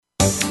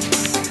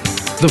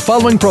The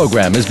following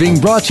program is being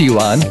brought to you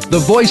on the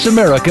Voice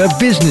America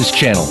Business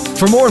Channel.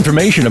 For more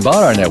information about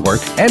our network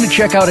and to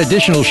check out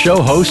additional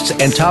show hosts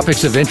and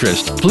topics of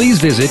interest, please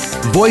visit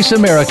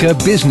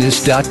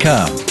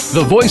voiceamericabusiness.com.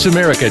 The Voice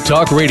America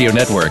Talk Radio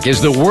Network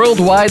is the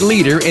worldwide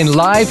leader in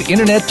live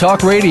Internet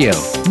talk radio.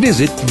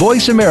 Visit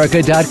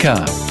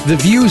voiceamerica.com. The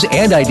views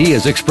and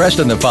ideas expressed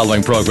on the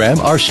following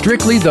program are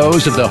strictly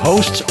those of the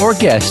hosts or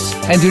guests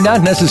and do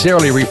not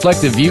necessarily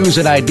reflect the views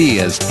and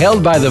ideas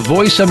held by the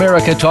Voice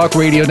America Talk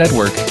Radio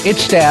Network,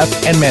 its staff,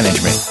 and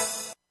management.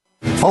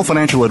 All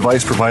financial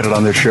advice provided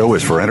on this show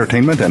is for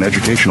entertainment and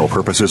educational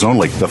purposes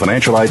only. The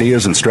financial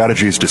ideas and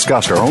strategies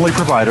discussed are only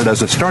provided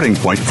as a starting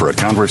point for a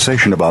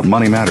conversation about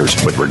money matters.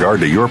 With regard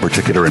to your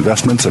particular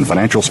investments and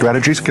financial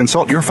strategies,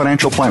 consult your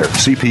financial planner,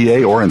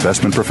 CPA, or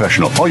investment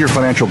professional. All your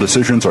financial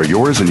decisions are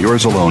yours and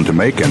yours alone to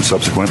make and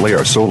subsequently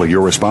are solely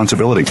your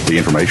responsibility. The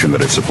information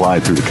that is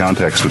supplied through the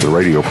context of the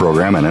radio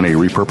program and any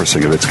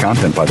repurposing of its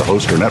content by the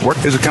host or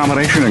network is a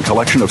combination and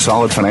collection of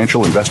solid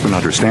financial investment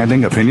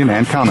understanding, opinion,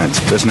 and comments.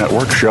 This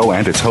network, show,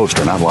 and its host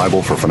are not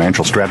liable for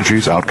financial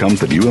strategies, outcomes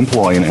that you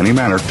employ in any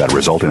manner that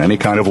result in any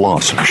kind of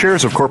loss.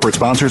 Shares of corporate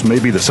sponsors may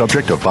be the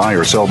subject of buy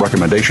or sell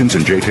recommendations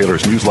in Jay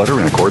Taylor's newsletter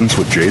in accordance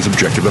with Jay's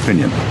objective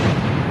opinion.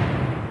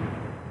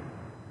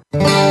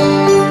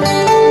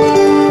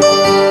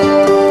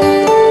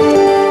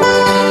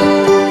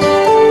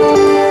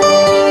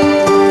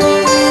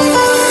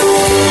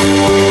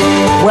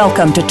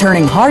 Welcome to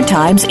Turning Hard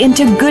Times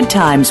into Good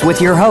Times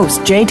with your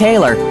host, Jay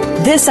Taylor.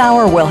 This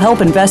hour will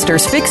help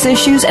investors fix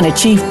issues and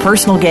achieve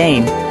personal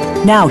gain.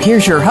 Now,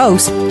 here's your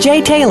host,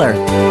 Jay Taylor.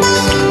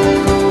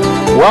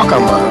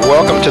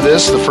 Welcome to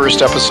this, the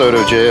first episode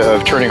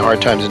of Turning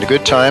Hard Times into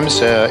Good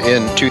Times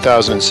in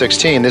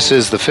 2016. This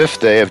is the 5th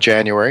day of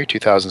January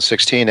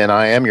 2016, and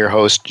I am your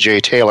host,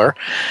 Jay Taylor.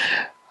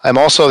 I'm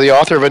also the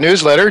author of a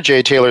newsletter,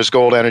 Jay Taylor's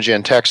Gold, Energy,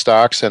 and Tech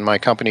Stocks, and my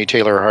company,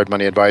 Taylor Hard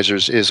Money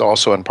Advisors, is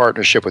also in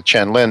partnership with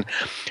Chen Lin,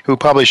 who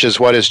publishes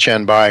What is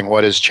Chen Buying,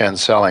 What is Chen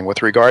Selling.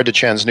 With regard to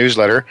Chen's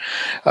newsletter,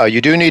 you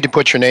do need to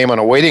put your name on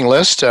a waiting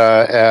list,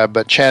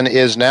 but Chen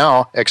is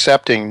now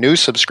accepting new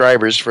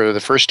subscribers for the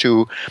first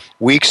 2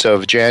 weeks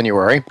of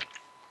January.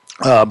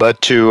 But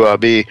to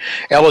be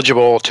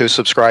eligible to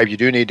subscribe, you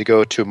do need to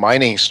go to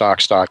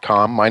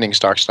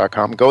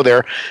miningstocks.com. Go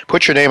there,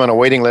 put your name on a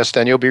waiting list,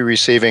 and you'll be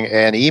receiving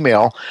an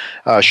email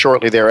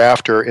shortly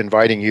thereafter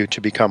inviting you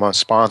to become a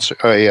sponsor,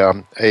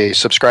 a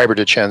subscriber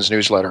to Chen's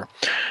newsletter.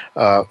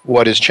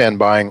 What is Chen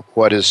Buying?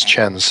 What is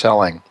Chen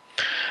Selling?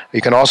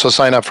 You can also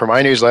sign up for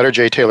my newsletter,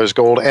 Jay Taylor's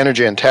Gold,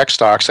 Energy, and Tech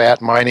Stocks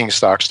at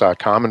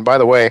miningstocks.com. And by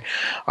the way,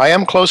 I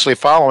am closely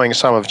following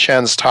some of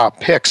Chen's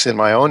top picks in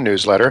my own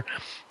newsletter.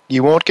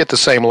 You won't get the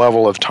same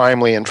level of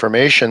timely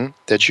information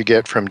that you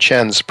get from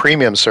Chen's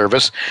premium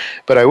service,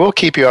 but I will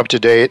keep you up to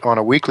date on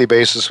a weekly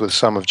basis with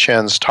some of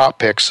Chen's top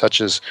picks,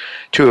 such as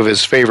 2 of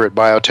his favorite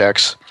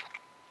biotechs,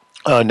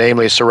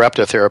 namely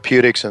Sarepta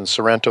Therapeutics and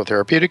Sorrento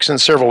Therapeutics,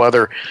 and several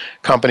other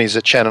companies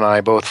that Chen and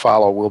I both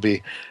follow will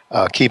be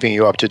keeping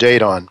you up to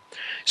date on.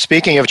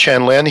 Speaking of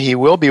Chen Lin, he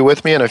will be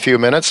with me in a few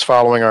minutes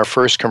following our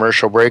first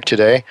commercial break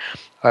today.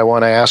 I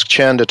want to ask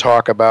Chen to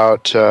talk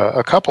about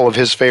a couple of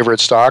his favorite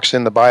stocks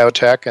in the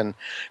biotech and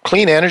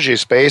clean energy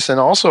space. And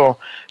also,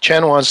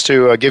 Chen wants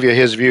to give you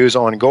his views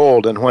on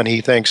gold and when he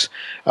thinks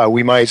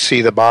we might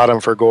see the bottom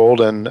for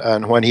gold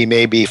and when he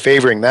may be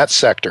favoring that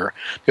sector.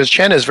 Because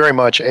Chen is very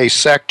much a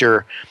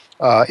sector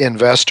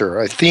investor,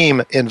 a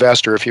theme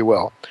investor, if you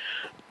will.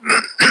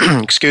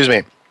 Excuse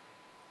me.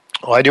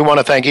 Well, I do want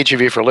to thank each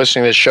of you for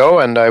listening to this show,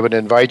 and I would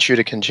invite you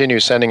to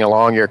continue sending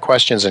along your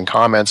questions and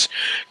comments,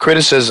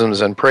 criticisms,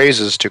 and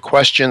praises to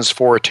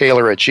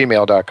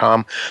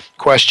questionsfortaylor@gmail.com,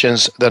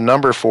 questions, the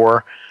number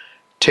 4,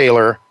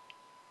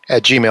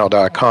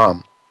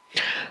 Taylor@gmail.com.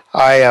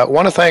 I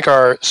want to thank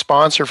our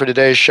sponsor for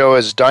today's show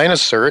is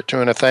Dynacert. I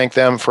want to thank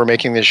them for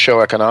making this show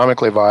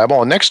economically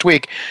viable. And next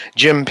week,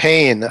 Jim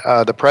Payne,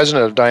 the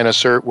president of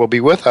Dynacert, will be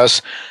with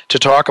us to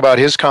talk about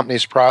his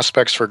company's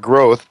prospects for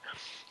growth.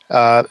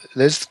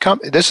 This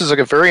is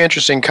a very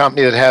interesting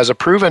company that has a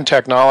proven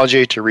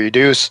technology to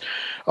reduce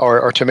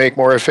or to make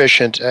more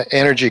efficient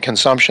energy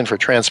consumption for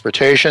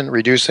transportation,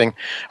 reducing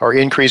or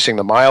increasing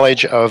the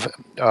mileage of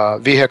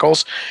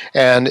vehicles,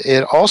 and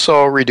it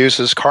also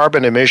reduces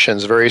carbon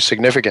emissions very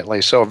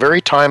significantly. So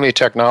very timely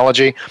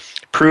technology,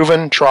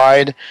 proven,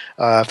 tried.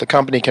 If the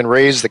company can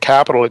raise the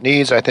capital it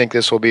needs, I think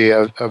this will be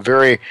a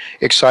very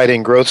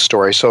exciting growth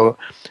story. So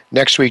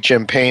next week,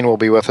 Jim Payne will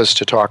be with us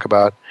to talk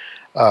about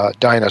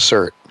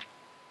Dynacert.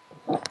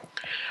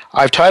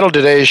 I've titled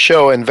today's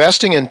show,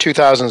 Investing in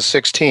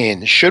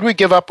 2016. Should we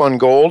give up on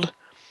gold?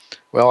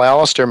 Well,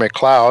 Alistair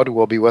McLeod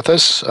will be with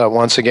us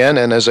once again,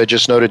 and as I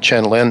just noted,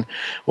 Chen Lin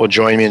will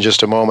join me in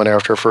just a moment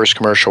after our first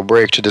commercial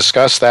break to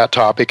discuss that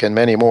topic and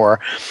many more.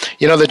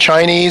 You know, the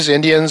Chinese,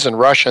 Indians, and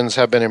Russians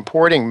have been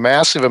importing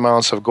massive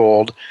amounts of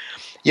gold,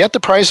 yet the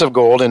price of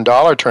gold, in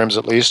dollar terms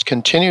at least,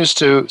 continues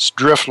to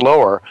drift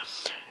lower.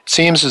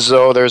 seems as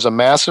though there's a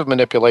massive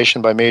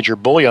manipulation by major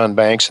bullion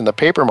banks in the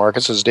paper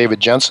markets, as David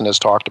Jensen has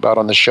talked about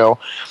on the show,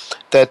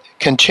 that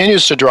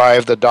continues to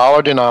drive the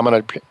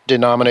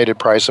dollar-denominated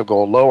price of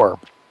gold lower.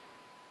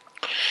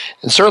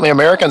 And certainly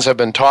Americans have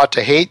been taught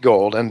to hate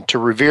gold and to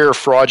revere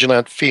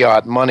fraudulent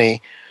fiat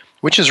money,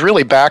 which is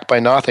really backed by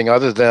nothing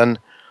other than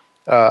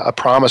a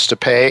promise to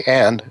pay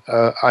and,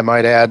 I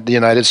might add, the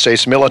United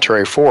States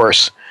military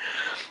force.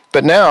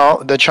 But now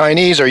the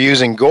Chinese are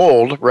using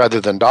gold rather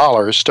than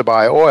dollars to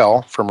buy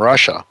oil from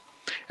Russia.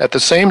 At the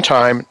same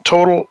time,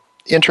 total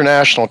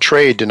international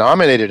trade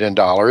denominated in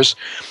dollars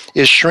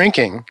is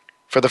shrinking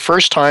for the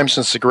first time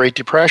since the Great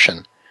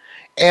Depression.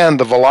 And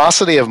the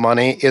velocity of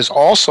money is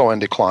also in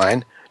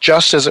decline,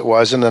 just as it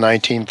was in the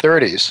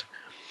 1930s.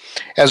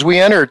 As we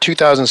enter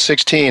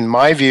 2016,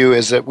 my view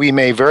is that we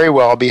may very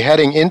well be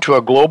heading into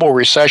a global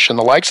recession,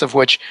 the likes of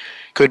which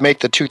could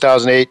make the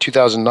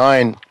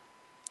 2008-2009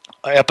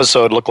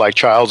 episode look like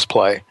child's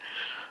play.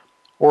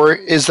 Or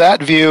is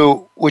that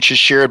view, which is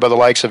shared by the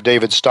likes of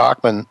David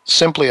Stockman,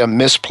 simply a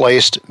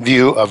misplaced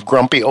view of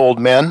grumpy old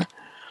men?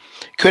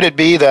 Could it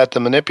be that the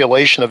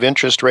manipulation of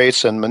interest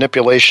rates and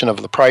manipulation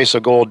of the price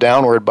of gold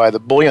downward by the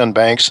bullion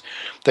banks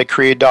that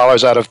create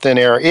dollars out of thin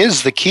air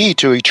is the key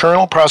to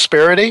eternal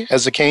prosperity,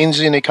 as the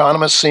Keynesian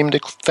economists seem to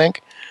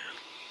think?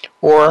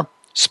 Or,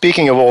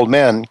 speaking of old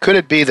men, could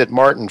it be that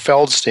Martin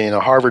Feldstein, a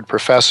Harvard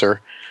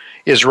professor,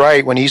 is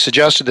right when he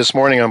suggested this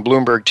morning on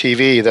Bloomberg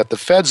TV that the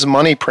Fed's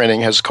money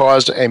printing has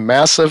caused a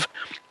massively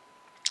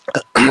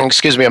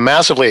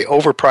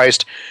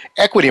overpriced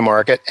equity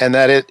market, and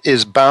that it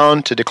is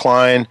bound to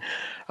decline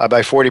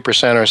by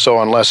 40% or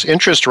so unless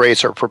interest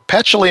rates are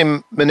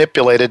perpetually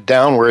manipulated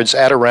downwards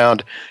at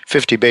around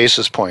 50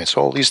 basis points.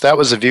 Well, at least that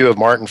was the view of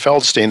Martin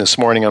Feldstein this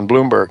morning on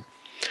Bloomberg.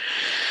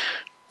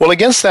 Well,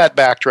 against that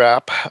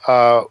backdrop,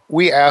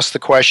 we asked the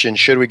question,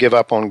 should we give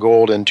up on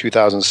gold in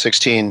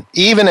 2016,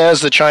 even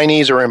as the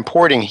Chinese are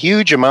importing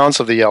huge amounts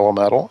of the yellow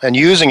metal and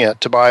using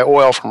it to buy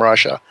oil from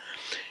Russia,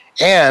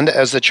 and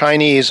as the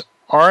Chinese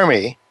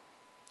army,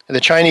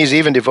 the Chinese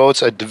even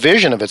devotes a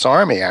division of its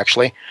army,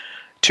 actually,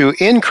 to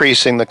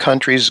increasing the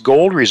country's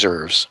gold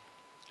reserves.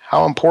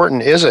 How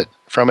important is it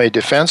from a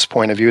defense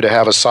point of view to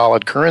have a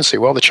solid currency?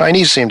 Well, the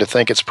Chinese seem to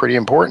think it's pretty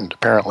important,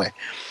 apparently.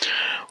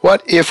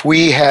 What if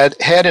we head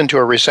into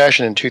a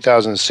recession in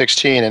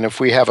 2016, and if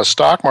we have a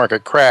stock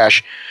market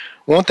crash,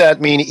 won't that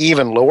mean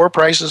even lower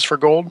prices for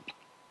gold?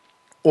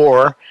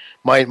 Or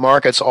might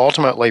markets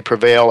ultimately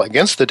prevail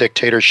against the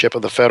dictatorship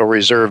of the Federal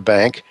Reserve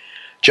Bank,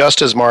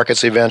 just as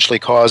markets eventually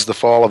caused the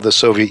fall of the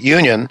Soviet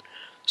Union,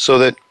 so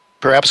that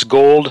perhaps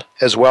gold,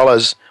 as well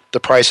as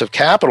the price of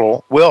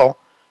capital, will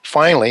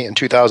finally, in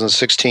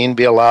 2016,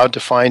 be allowed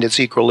to find its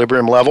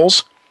equilibrium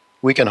levels?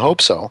 We can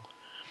hope so.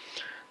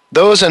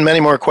 Those and many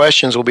more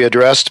questions will be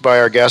addressed by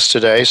our guest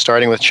today,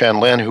 starting with Chen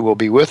Lin, who will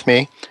be with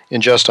me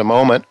in just a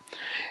moment.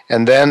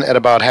 And then at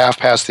about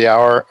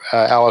 1:30,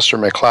 Alistair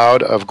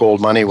McLeod of Gold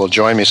Money will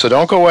join me. So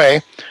don't go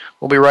away.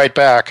 We'll be right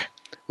back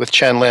with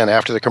Chen Lin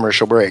after the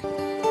commercial break.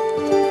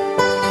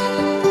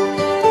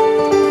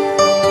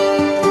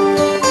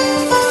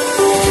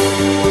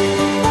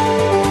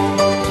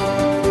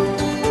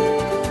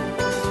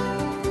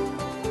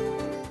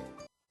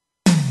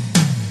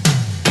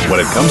 When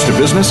it comes to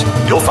business,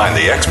 you'll find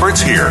the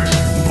experts here.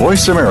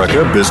 Voice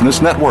America Business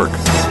Network.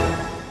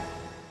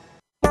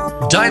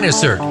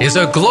 Dynasert is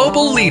a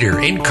global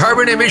leader in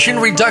carbon emission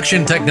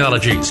reduction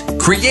technologies.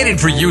 Created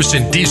for use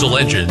in diesel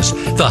engines,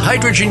 the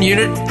hydrogen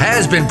unit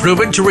has been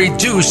proven to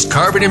reduce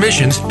carbon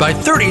emissions by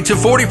 30 to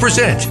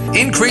 40%,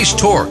 increase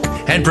torque,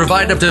 and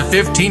provide up to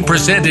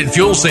 15% in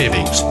fuel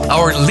savings.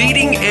 Our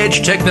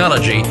leading-edge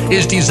technology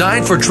is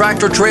designed for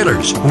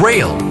tractor-trailers,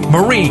 rail,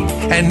 marine,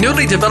 and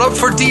newly developed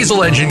for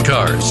diesel engine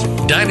cars.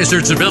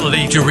 Dynasert's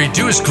ability to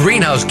reduce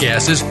greenhouse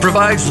gases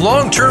provides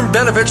long-term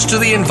benefits to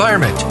the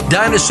environment.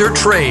 Dynasert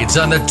trades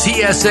on the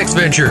TSX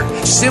Venture,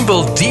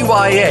 symbol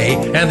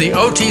DYA, and the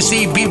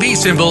OTCBB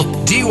symbol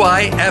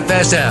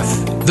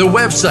DYFSF. The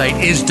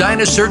website is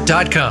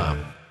Dynasert.com.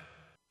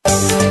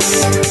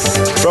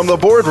 From the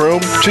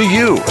boardroom to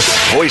you,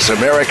 Voice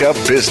America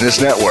Business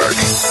Network.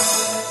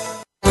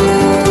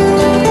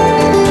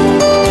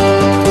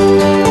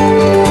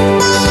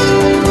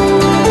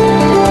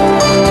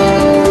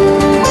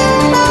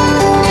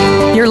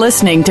 You're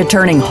listening to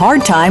Turning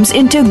Hard Times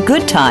into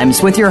Good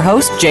Times with your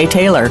host, Jay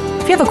Taylor.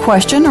 If you have a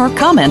question or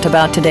comment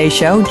about today's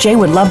show, Jay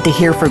would love to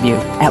hear from you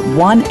at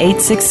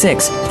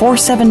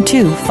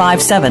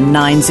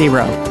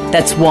 1-866-472-5790.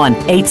 That's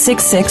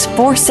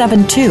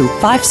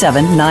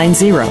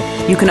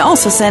 1-866-472-5790. You can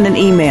also send an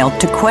email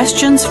to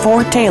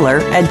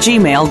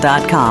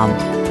questionsfortaylor@gmail.com.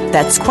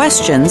 That's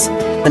questions,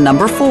 the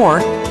number 4,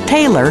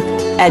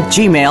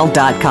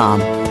 Taylor@gmail.com.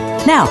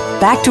 Now,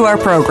 back to our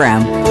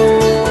program.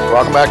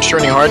 Welcome back to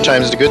Turning Hard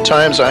Times to Good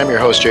Times. I'm your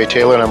host, Jay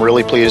Taylor, and I'm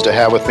really pleased to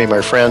have with me my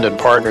friend and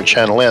partner,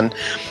 Chen Lin.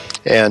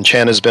 And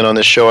Chen has been on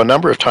this show a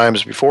number of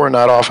times before,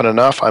 not often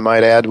enough. I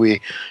might add we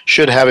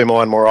should have him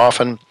on more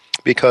often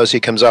because he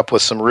comes up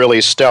with some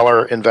really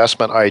stellar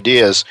investment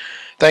ideas.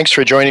 Thanks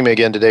for joining me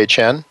again today,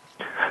 Chen.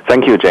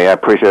 Thank you, Jay. I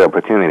appreciate the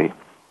opportunity.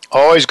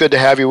 Always good to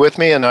have you with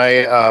me, and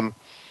I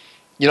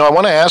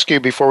want to ask you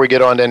before we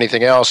get on to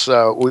anything else.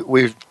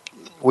 We're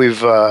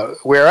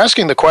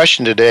asking the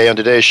question today on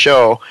today's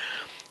show: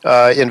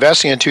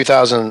 investing in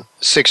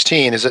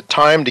 2016, is it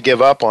time to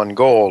give up on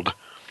gold?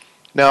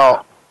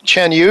 Now,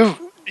 Chen,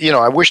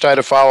 I wished I'd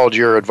have followed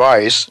your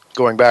advice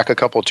going back a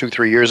couple,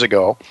 2-3 years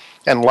ago,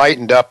 and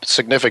lightened up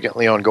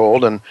significantly on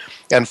gold and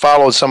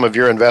followed some of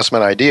your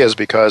investment ideas,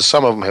 because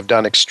some of them have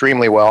done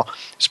extremely well,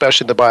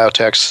 especially the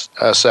biotech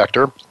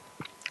sector.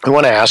 I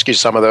want to ask you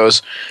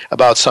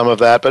about some of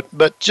that,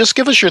 but just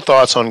give us your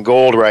thoughts on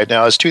gold right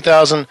now. Is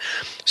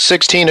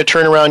 2016 a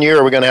turnaround year,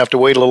 or are we going to have to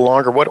wait a little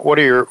longer? What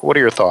are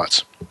your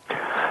thoughts?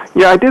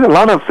 Yeah, I did a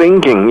lot of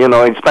thinking,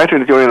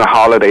 especially during the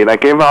holiday. I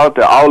gave out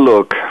the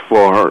outlook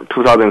for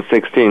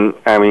 2016.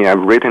 I've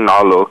written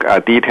outlook,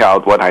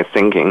 detailed what I'm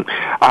thinking.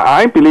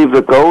 I believe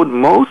the gold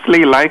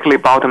mostly likely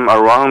bottom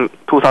around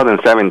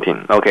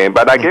 2017, okay?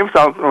 But I gave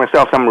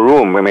myself some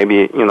room,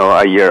 maybe,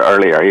 a year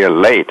earlier, a year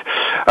late.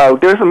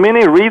 There's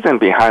many reasons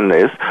behind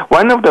this.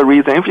 One of the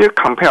reasons, if you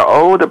compare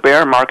all the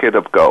bear market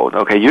of gold,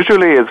 okay,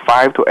 usually it's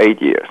 5 to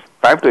 8 years.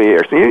 5 to 8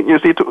 years. You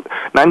see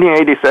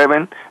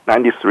 1987,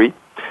 93,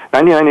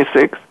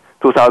 1996,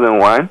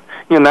 2001,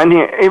 even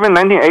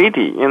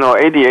 1980,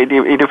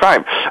 80,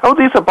 85. All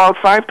these about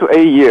 5 to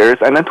 8 years,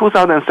 and then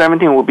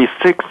 2017 will be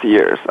 6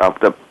 years of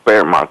the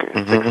bear market,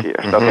 6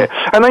 years, okay?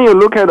 And then you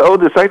look at all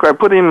the cycle, I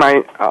put in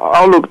my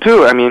outlook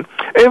too.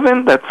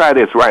 Even the Fed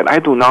is right, I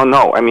do not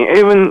know.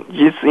 Even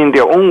it's in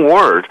their own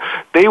word,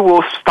 they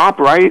will stop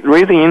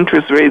raising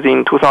interest rates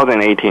in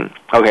 2018.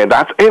 Okay,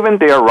 that's even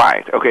they are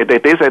right. Okay,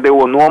 they said they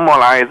will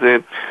normalize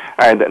it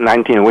at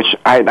 19, which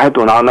I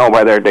do not know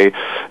whether they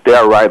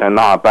are right or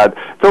not. But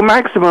so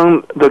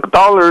maximum this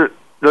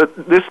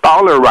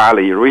dollar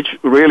rally, which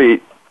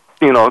really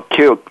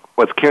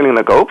was killing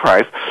the gold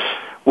price,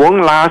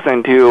 won't last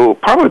until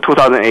probably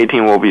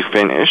 2018 will be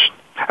finished.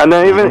 And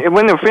then even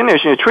when you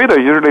finish, traders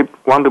usually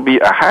want to be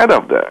ahead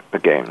of the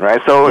game,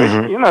 right? So,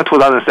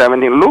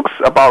 2017 looks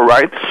about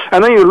right.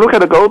 And then you look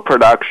at the gold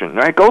production,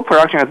 right? Gold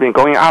production has been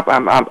going up.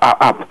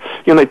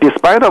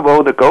 Despite of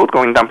all the gold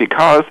going down,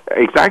 because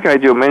exactly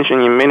as you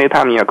mentioned in many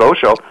times in your gold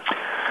show,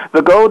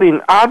 the gold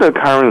in other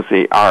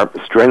currency are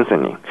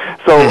strengthening.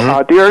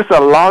 So there's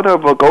a lot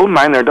of gold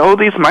miners. All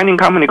these mining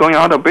companies going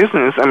out of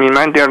business.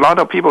 There are a lot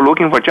of people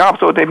looking for jobs,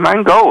 so they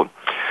mine gold.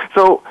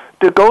 So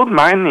the gold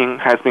mining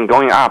has been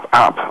going up,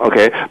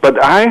 okay? But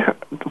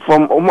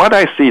from what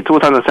I see,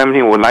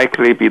 2017 will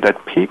likely be the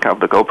peak of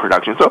the gold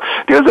production. So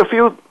there's a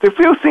few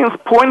things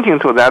pointing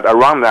to that,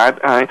 around that.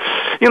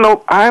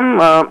 I'm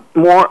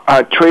more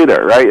a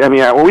trader, right?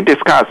 We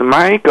discussed,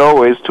 my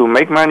goal is to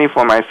make money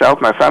for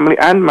myself, my family,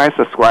 and my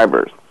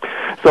subscribers.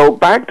 So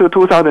back to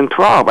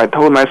 2012, I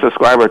told my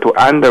subscriber to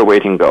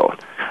underweight in gold.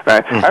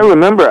 Right? I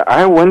remember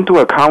I went to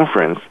a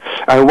conference,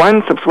 and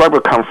one subscriber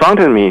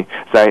confronted me,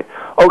 say,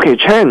 "Okay,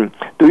 Chen,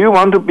 do you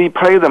want to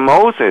play the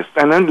Moses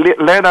and then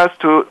led us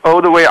to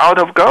all the way out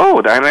of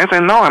gold?" And I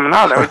said, "No, I'm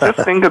not. I was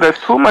just thinking there's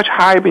too much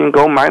hype in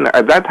gold miner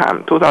at that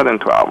time,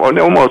 2012, or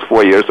almost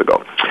 4 years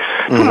ago.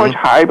 Too much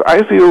hype.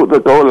 I feel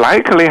the gold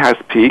likely has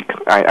peaked.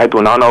 I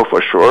do not know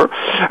for sure.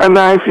 And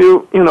I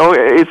feel,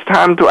 it's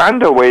time to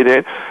underweight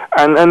it.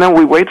 And then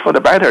we wait for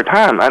the better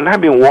time. And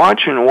I've been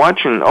watching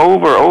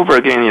over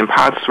again in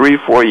past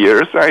 3-4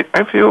 years.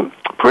 I feel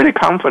pretty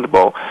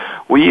comfortable.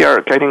 We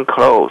are getting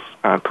close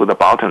to the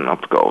bottom of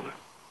gold."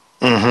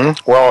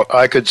 Well,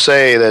 I could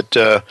say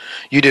that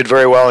you did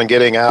very well in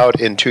getting out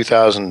in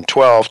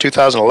 2012.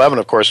 2011,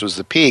 of course, was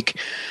the peak,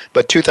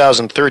 but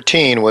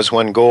 2013 was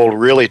when gold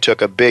really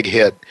took a big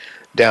hit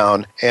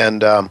down.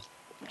 And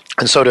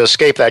so to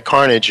escape that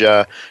carnage,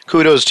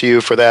 kudos to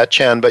you for that,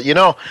 Chen. But,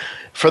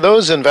 for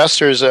those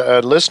investors,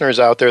 listeners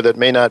out there that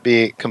may not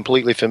be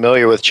completely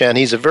familiar with Chen,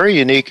 he's a very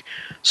unique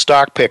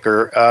stock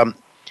picker.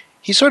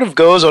 He sort of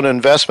goes on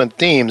investment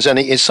themes, and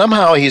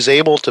somehow he's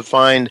able to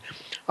find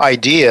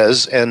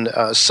ideas and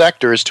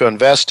sectors to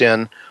invest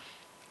in,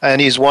 and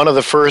he's one of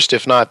the first,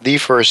 if not the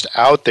first,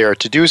 out there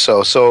to do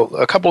so. So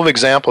a couple of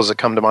examples that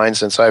come to mind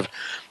since I've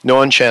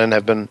known Chen and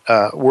have been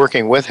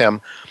working with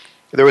him.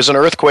 There was an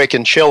earthquake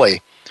in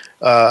Chile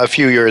a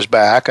few years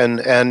back,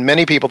 and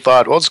many people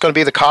thought, well, it's going to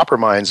be the copper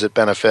mines that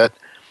benefit,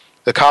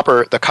 the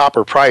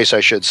copper price, I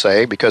should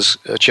say, because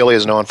Chile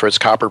is known for its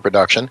copper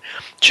production.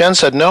 Chen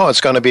said, no,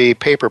 it's going to be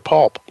paper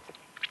pulp.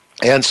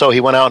 And so he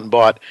went out and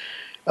bought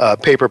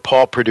paper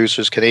pulp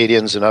producers,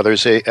 Canadians and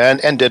others,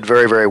 and did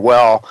very, very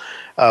well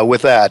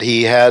with that.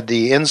 He had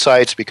the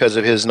insights because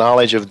of his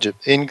knowledge of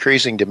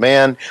increasing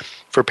demand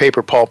for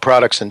paper pulp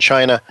products in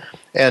China,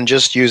 and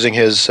just using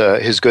his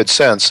good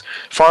sense.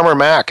 Farmer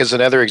Mac is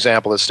another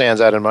example that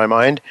stands out in my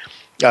mind.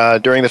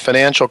 During the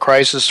financial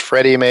crisis,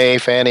 Freddie Mae,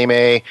 Fannie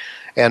Mae,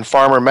 and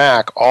Farmer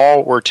Mac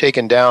all were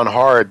taken down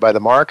hard by the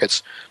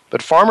markets.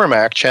 But Farmer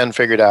Mac, Chen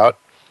figured out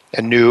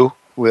and knew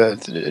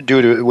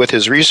with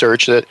his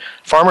research that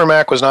Farmer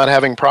Mac was not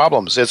having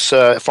problems. It's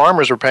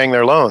farmers were paying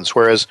their loans,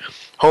 whereas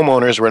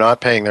homeowners were not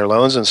paying their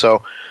loans. And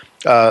so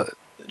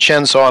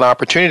Chen saw an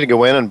opportunity to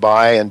go in and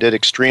buy, and did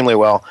extremely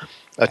well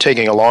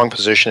taking a long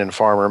position in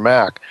Farmer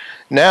Mac.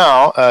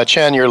 Now,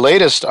 Chen, your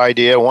latest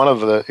idea, one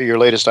of your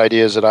latest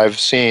ideas that I've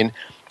seen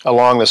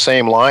along the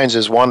same lines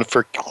is one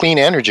for clean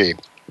energy.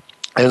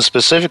 And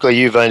specifically,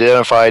 you've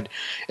identified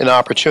an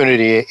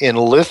opportunity in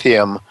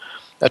lithium.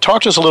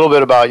 Talk to us a little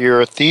bit about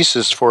your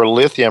thesis for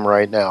lithium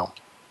right now.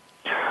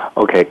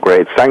 Okay,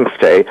 great. Thanks,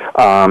 Jay.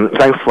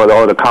 Thanks for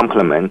all the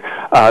compliment.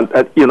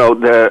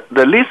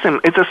 The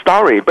lithium, it's a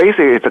story.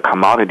 Basically, it's a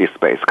commodity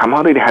space.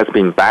 Commodity has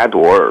been bad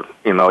word,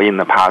 in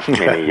the past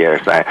many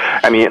years.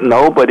 I mean,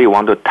 nobody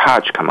want to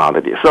touch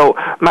commodity. So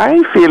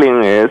my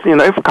feeling is,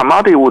 if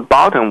commodity would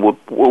bottom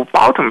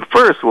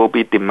first will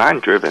be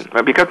demand driven,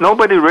 right? Because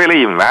nobody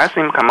really invests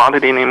in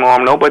commodity anymore.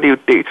 Nobody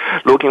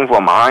looking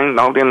for mine,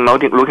 nobody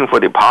looking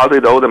for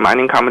deposit. All the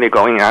mining company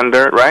going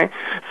under, right?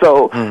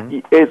 So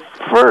it's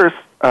first.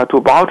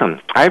 To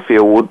bottom, I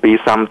feel would be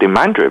some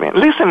demand-driven.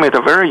 Lithium is a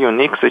very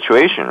unique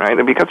situation, right?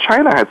 Because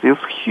China has this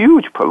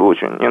huge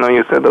pollution.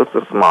 You said those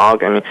the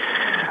smog. And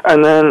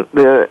then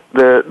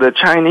the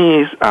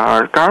Chinese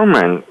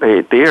government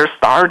they are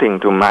starting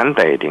to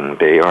mandating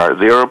their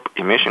zero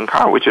emission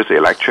car, which is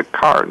electric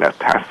car. That's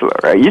Tesla,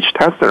 right? Each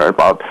Tesla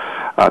about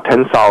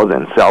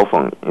 10,000 cell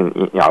phone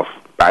in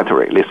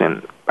battery,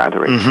 lithium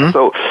battery.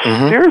 So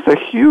there's a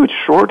huge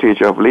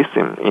shortage of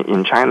lithium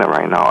in China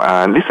right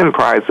now. Lithium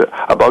price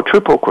about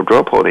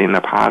quadrupled in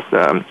the past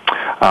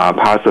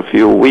a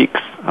few weeks.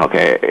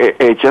 Okay,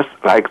 it just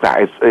like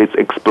that. It's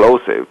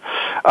explosive.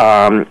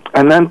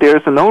 And then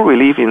there's no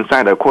relief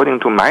inside,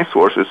 according to my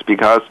sources,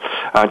 because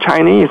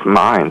Chinese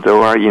mines, they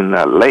are in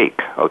a lake.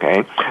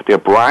 Okay, they're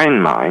brine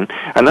mine,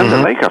 and then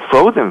the lake are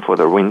frozen for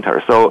the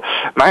winter. So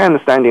my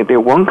understanding, they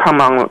won't come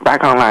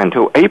back online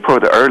until April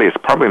the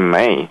earliest, probably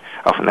May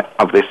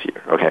of this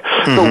year. Okay,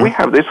 so we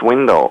have this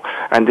window,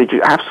 and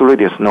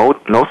absolutely there's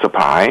no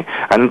supply,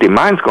 and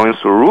demand's going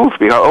through roof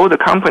because all the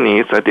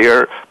companies that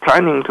they're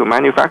planning to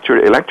manufacture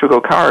electrical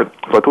cars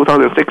for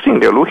 2016,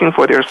 they're looking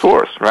for their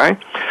source, right?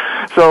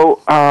 So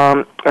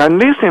and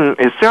lithium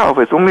itself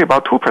is only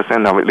about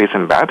 2% of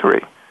lithium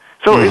battery.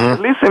 So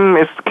lithium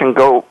can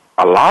go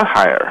a lot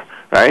higher,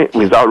 right,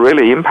 without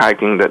really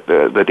impacting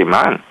the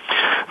demand.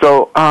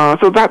 So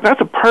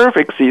that's a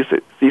perfect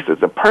thesis,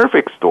 a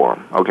perfect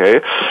storm.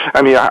 Okay,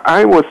 I mean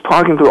I was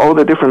talking to all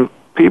the different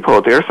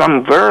people. There's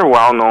some very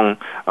well-known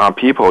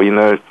people in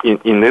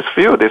this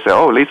field. They say,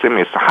 "Oh, lithium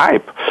is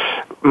hype."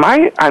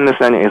 My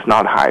understanding is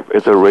not hype.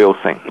 It's a real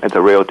thing. It's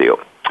a real deal,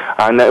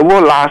 and it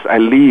will last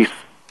at least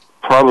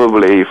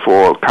probably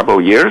for a couple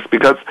of years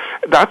because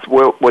that's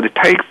what it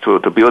takes to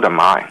build a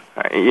mine.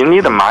 You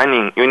need a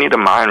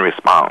mine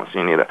response.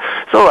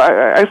 So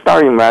I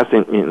started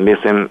investing in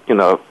lithium,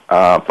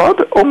 about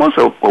almost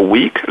a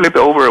week, a little bit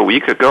over a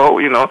week ago.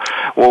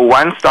 Well,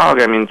 one stock,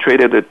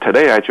 traded it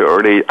today actually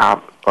already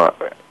up.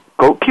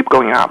 Keep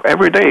going up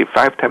every day,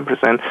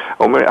 5-10%,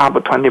 almost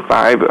up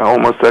 25,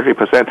 almost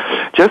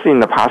 30%. Just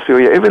in the past few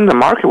years, even the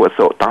market was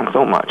down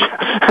so much.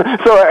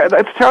 So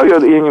I tell you,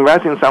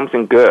 invest in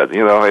something good.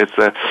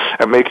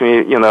 It makes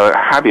me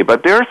happy.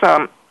 But there's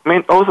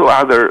also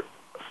other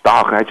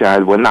stock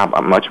actually went up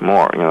much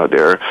more.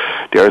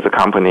 There's a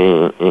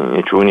company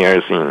in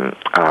juniors in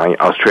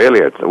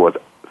Australia that was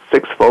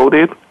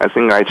six-folded. I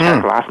think I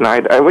checked last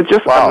night. It was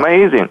just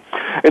amazing.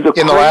 It's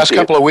in the last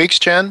couple of weeks,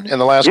 Chen? In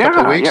the last couple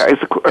of weeks? Yeah,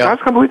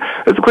 last couple of weeks.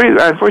 It's crazy.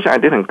 Unfortunately, I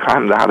didn't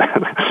climb that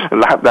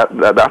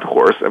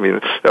horse.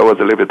 That was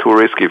a little bit too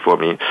risky for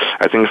me.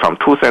 I think from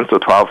 2 cents to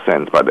 12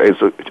 cents, but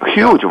it's a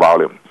huge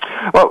volume.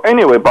 Well,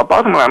 anyway, but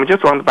bottom line, I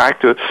just want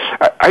back to,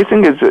 I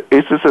think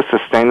it's a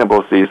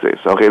sustainable thesis.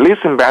 Okay,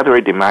 lithium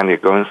battery demand is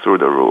going through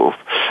the roof.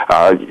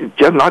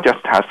 Not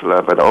just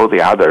Tesla, but all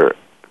the other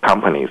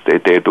companies,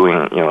 they're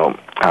doing,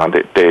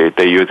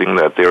 they're using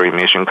the zero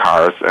emission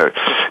cars, the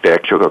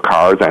electrical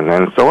cars, and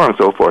then so on and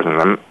so forth, and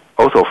then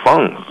also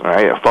phones,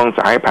 right? Phones,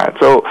 iPads.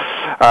 So,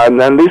 and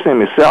then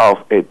lithium itself,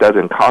 it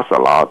doesn't cost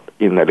a lot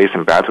in the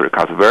lithium battery, it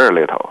costs very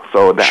little.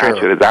 So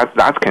actually,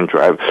 that can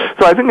drive.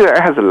 So I think it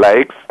has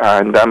legs,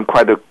 and I'm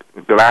quite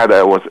glad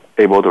I was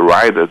able to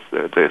ride this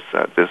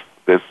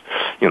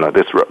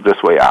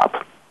way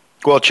up.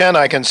 Well, Chen,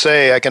 I can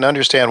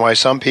understand why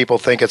some people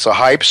think it's a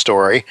hype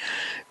story,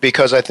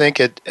 because I think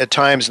at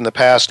times in the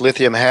past,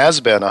 lithium has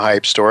been a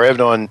hype story. I've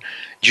known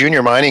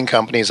junior mining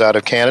companies out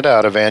of Canada,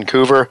 out of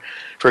Vancouver,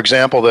 for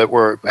example, that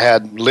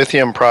had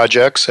lithium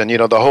projects, and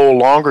the whole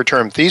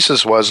longer-term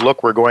thesis was,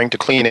 look, we're going to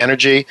clean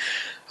energy,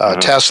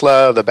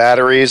 Tesla, the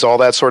batteries, all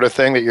that sort of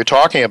thing that you're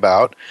talking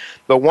about.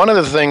 But one of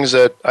the things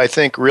that I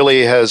think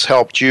really has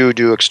helped you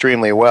do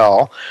extremely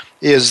well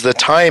is the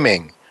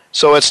timing.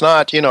 So it's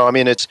not,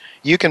 it's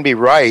you can be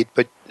right,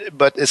 but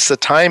it's the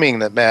timing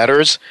that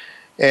matters,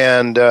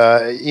 and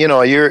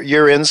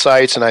your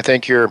insights, and I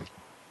think your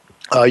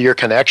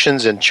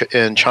connections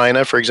in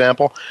China, for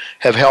example,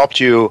 have helped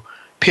you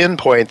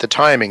pinpoint the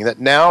timing, that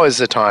now is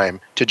the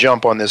time to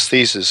jump on this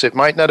thesis. It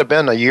might not have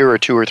been a year or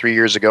 2 or 3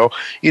 years ago.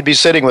 You'd be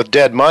sitting with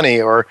dead money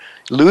or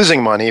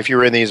losing money if you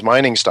were in these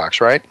mining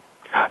stocks, right?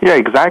 Yeah,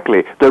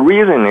 exactly. The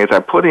reason is I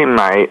put in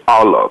my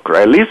outlook,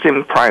 right?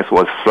 Lithium price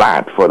was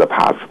flat for the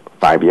past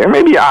 5 years.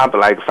 Maybe up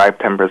like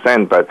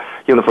 5-10%, but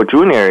for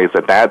junior it's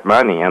a dead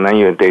money, and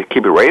then they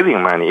keep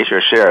raising money. Each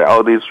share,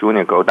 all these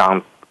junior go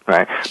down,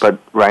 right? But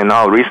right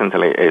now,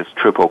 recently, it's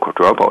triple,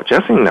 quadruple,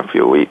 just in a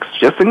few weeks.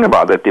 Just think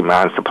about the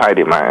supply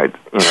demand,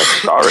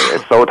 story.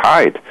 It's so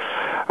tight.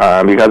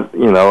 Because,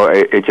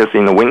 it just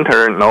in the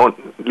winter, no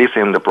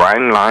lithium, the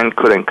brine line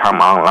couldn't come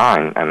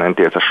online, and then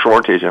there's a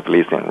shortage of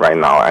lithium right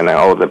now, and then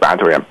all the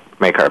battery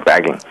makers are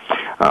begging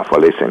for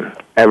lithium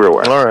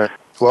everywhere. All right.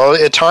 Well,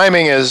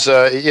 timing is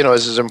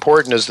as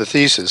important as the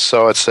thesis.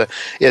 So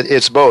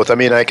it's both. I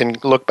mean, I can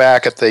look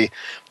back at the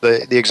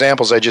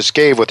examples I just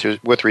gave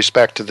with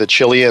respect to the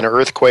Chilean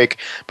earthquake,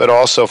 but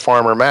also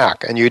Farmer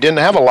Mac. And you didn't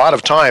have a lot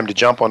of time to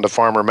jump onto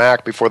Farmer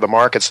Mac before the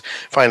markets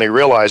finally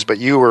realized, but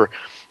you were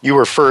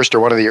first, or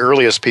one of the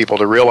earliest people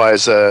to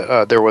realize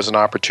there was an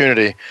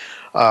opportunity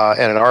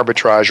and an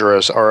arbitrage or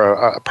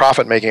a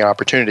profit-making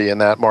opportunity in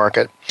that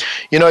market.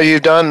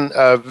 You've done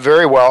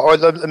very well. Or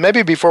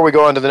maybe before we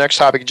go on to the next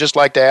topic, I'd just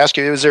like to ask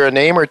you, is there a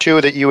name or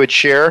two that you would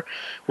share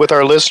with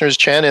our listeners,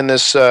 Chen, in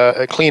this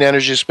clean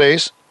energy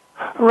space?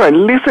 Right.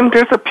 Listen,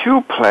 there's a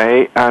pure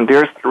play, and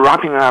they're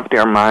wrapping up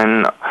their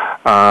mine,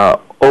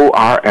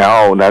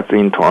 ORL, that's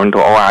in Toronto,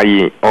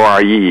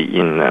 ORE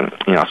in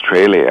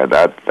Australia.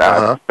 That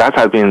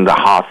has been the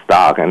hot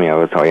stock. I mean, I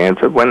was telling you,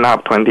 it went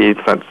up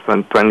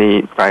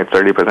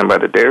 25-30%,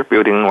 but they're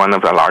building one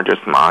of the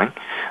largest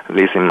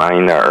lithium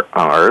mine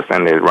on Earth,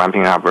 and they're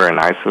ramping up very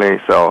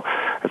nicely. So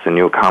it's a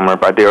newcomer.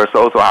 But there's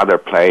also other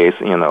plays,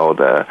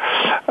 the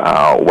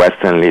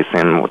Western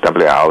Lithium,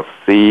 WLC,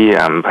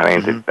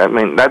 I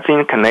mean, that's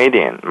in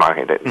Canadian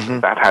market.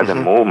 That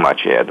hasn't moved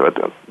much yet. But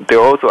there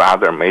are also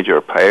other major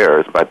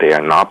players, but they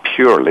are not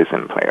pure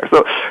lithium players.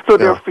 So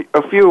there are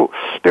a few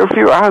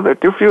other.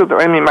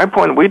 I mean, my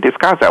point, we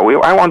discussed that.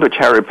 I want to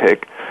cherry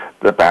pick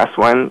the best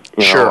one,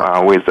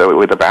 with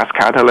the best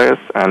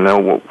catalyst, and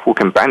who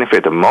can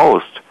benefit the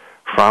most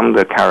from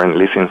the current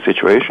lithium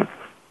situation.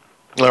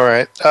 All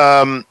right.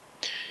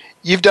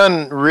 You've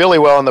done really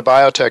well in the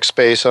biotech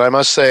space, and I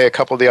must say a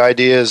couple of the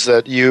ideas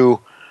that you've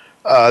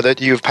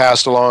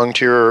passed along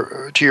to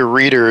your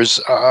readers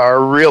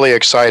are really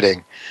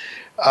exciting.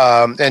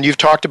 And you've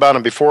talked about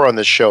them before on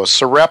this show.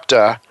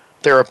 Sarepta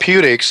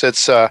Therapeutics,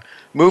 it's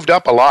moved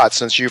up a lot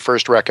since you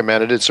first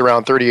recommended it. It's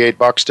around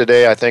 $38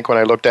 today, I think, when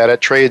I looked at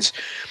it. Trades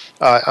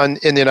in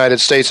the United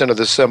States under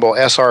the symbol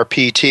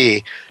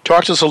SRPT.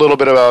 Talk to us a little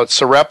bit about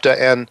Sarepta,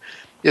 and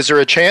is there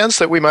a chance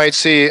that we might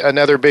see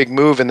another big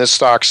move in this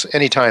stock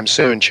anytime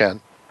soon,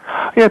 Chen?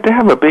 Yeah, they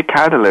have a big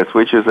catalyst,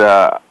 which is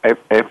a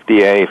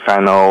FDA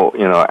final,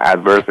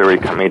 advisory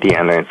committee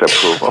and its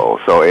approval.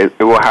 So it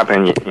will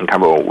happen in a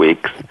couple of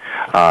weeks.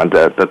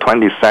 The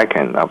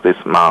 22nd of this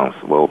month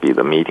will be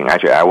the meeting.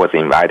 Actually, I was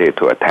invited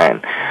to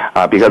attend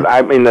because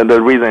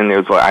the reason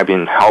is I've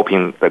been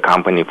helping the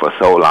company for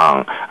so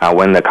long.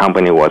 When the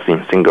company was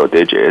in single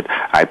digit,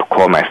 I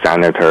call my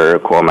senator,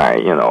 call my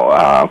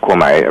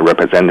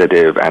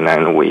representative, and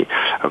then we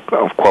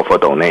call for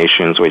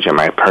donations, which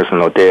I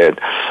personally did.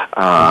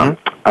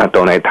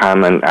 Donate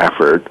time and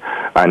effort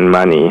and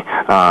money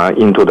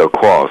into the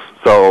cause.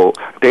 So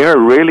they are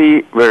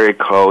really very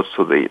close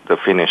to the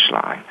finish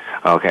line.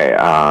 Okay,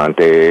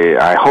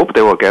 I hope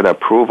they will get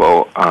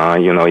approval,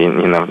 in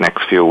the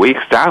next few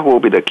weeks. That will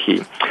be the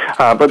key.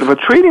 But from a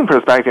trading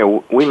perspective,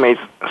 we made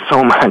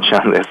so much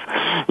on this.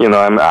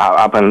 I'm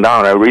up and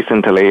down.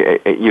 Recently,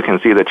 you can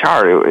see the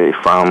chart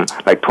from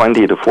like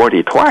 20 to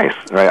 40 twice.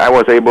 Right, I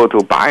was able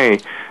to buy,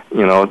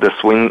 the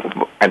swing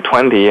at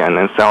 20 and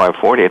then sell at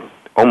 40.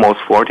 Almost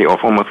 40 or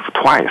almost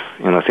twice.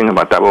 Think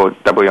about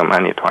double your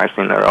money twice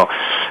in a row.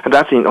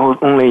 That's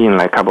only in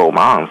like a couple of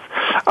months.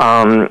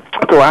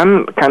 So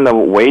I'm kind of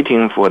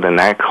waiting for the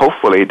next.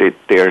 Hopefully,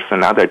 there's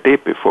another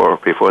dip before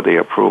the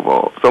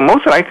approval. So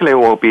most likely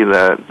will be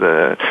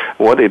the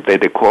what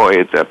they call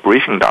it a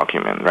briefing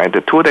document, right?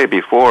 The 2 days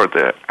before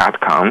the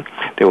outcome,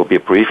 there will be a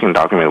briefing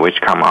document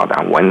which come out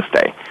on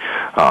Wednesday.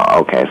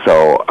 Okay,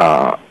 so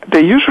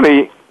they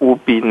usually will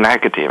be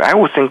negative. I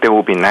would think they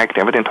will be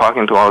negative. I've been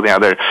talking to all the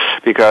other,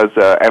 because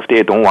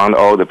FDA don't want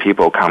all the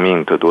people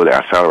coming to do the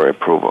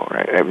accelerated approval,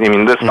 right? I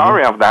mean, the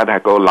story of that I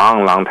go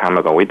long time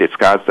ago. We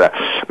discussed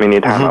many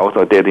times. I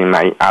also did in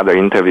my other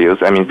interviews.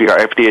 I mean, because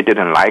FDA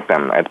didn't like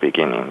them at the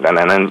beginning, and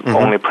then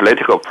only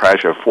political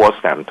pressure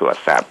forced them to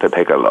accept, to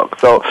take a look.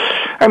 So,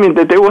 I mean,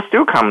 they will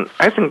still come.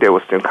 I think they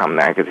will still come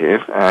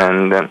negative,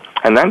 and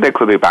then there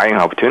could be buying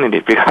opportunity,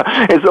 because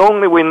it's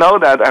only, we know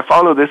that I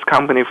follow this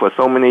company for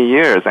so many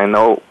years. I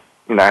know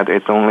that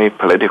it's only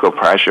political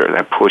pressure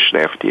that pushed the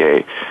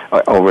FDA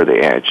over the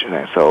edge.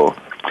 So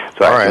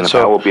I think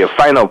that will be a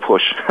final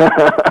push.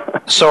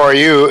 So are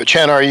you,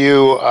 Chen,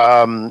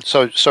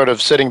 so sort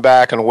of sitting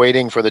back and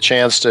waiting for the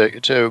chance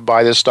to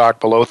buy this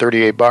stock below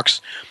 $38,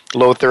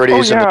 low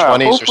 30s in the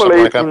 20s or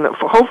something like that?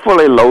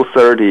 Hopefully low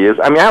 30s.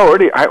 I mean,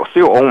 I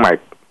still own my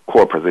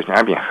core position.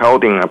 I've been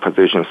holding a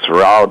position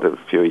throughout the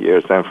few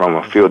years, and from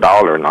a few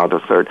dollars now to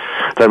third.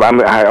 So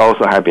I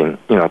also have been,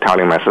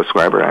 telling my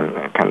subscriber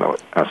and kind of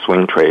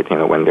swing trade,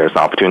 when there's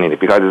opportunity,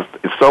 because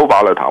it's so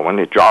volatile. When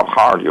they drop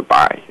hard, you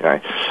buy,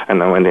 right? And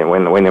then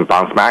when they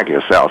bounce back,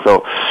 you sell.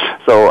 So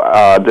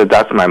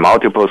that's my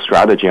multiple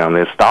strategy on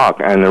this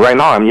stock. And right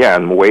now,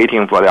 I'm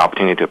waiting for the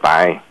opportunity to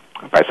buy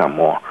some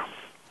more.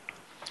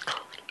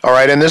 All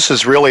right, and this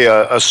is really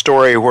a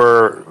story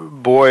where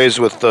boys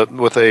with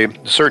a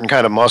certain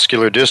kind of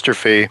muscular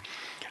dystrophy,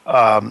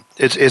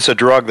 it's a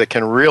drug that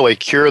can really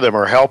cure them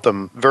or help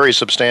them very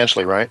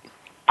substantially, right?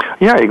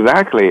 Yeah,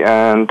 exactly.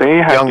 And they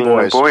have young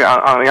boys.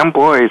 Young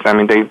boys. I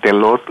mean, they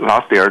lost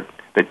the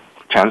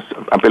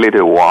ability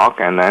to walk,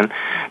 and then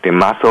the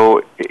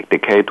muscle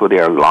decay to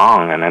their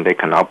lung, and then they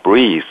cannot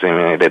breathe. I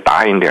mean, they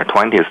die in their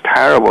 20s.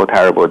 Terrible,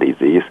 terrible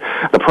disease.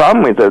 The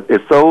problem is that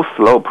it's so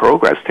slow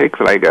progress. It takes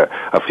like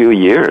a few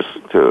years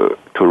to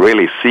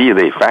really see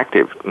the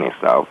effectiveness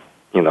of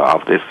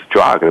this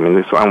drug. I mean,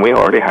 this one we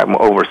already have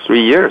over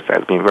 3 years.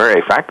 Has been very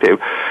effective.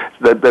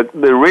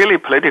 The really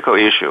political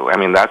issue, I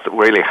mean, that's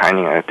really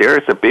hanging. There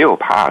is a bill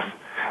passed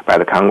by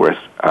the Congress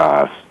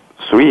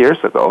 3 years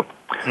ago.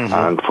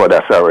 Mm-hmm. For the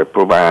accelerated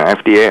approval, and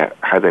FDA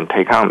hasn't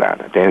taken on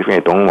that.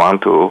 They don't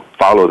want to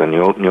follow the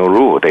new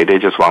rule. They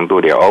just want to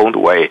do their old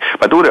way.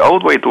 But do the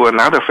old way, do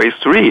another phase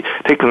 3,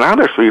 take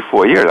another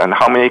 3-4 years, and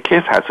how many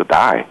kids has to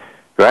die,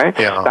 right?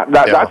 Yeah.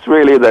 That's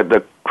really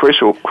the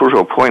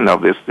crucial point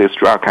of this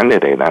drug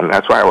candidate, and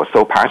that's why I was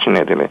so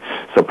passionately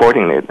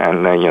supporting it.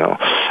 And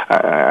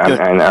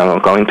and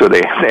I'm going to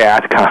the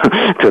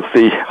AdCom to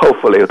see,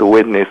 hopefully, to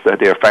witness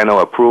their final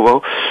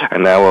approval.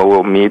 And then we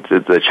will meet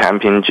the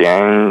champion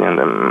Jane and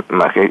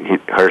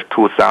her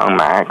two sons,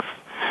 Max.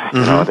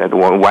 Mm-hmm. That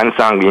one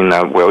son in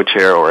a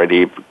wheelchair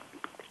already.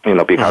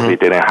 Because we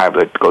didn't have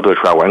to go to the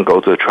trial. When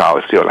go to the trial,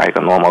 it's still like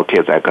a normal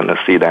kids. I'm going to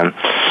see them.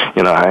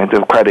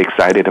 I'm quite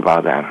excited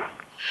about that.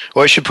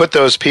 Well, you should put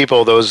those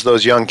people,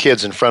 those young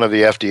kids, in front of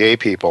the FDA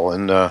people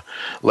and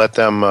let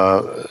them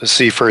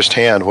see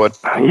firsthand what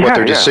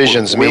their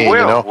decisions mean. We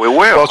will.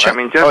 Well, I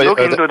mean, just look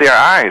into their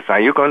eyes.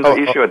 Are you going to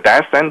issue a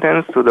death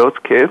sentence to those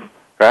kids?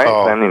 Right?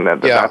 I mean,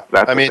 that's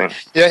the thing.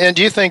 Yeah, and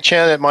do you think,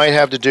 Chen, it might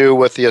have to do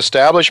with the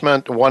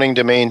establishment wanting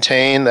to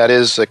maintain, that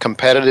is,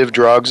 competitive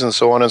drugs and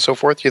so on and so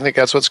forth? Do you think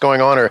that's what's going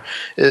on, or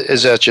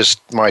is that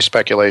just my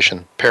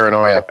speculation,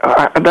 paranoia?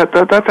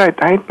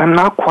 I'm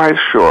not quite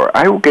sure.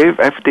 I will give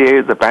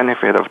FDA the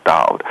benefit of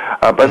doubt.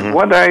 But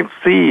what I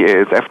see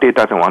is FDA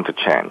doesn't want to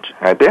change.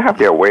 They have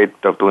their way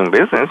of doing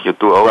business. You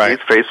do all these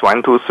phase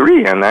 1, 2,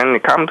 3, and then you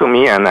come to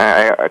me and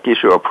I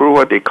issue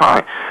approval,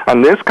 decline.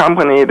 And this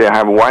company, they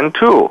have 1,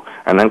 2.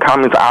 And then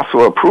companies ask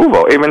for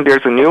approval. Even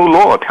there's a new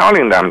law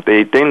telling them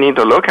they need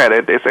to look at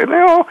it. They say,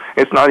 no,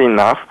 it's not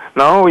enough.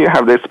 No, you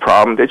have this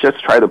problem. They just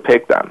try to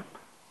pick them.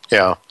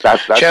 Yeah.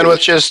 That's Chen, with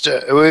just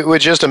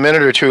a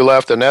minute or two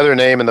left, another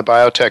name in the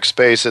biotech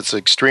space that's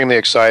extremely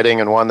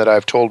exciting and one that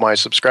I've told my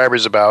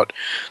subscribers about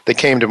that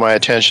came to my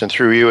attention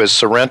through you is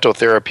Sorrento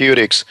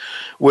Therapeutics.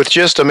 With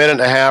just a minute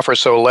and a half or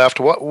so left,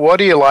 what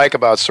do you like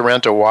about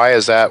Sorrento? Why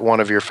is that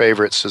one of your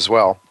favorites as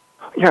well?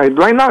 Yeah,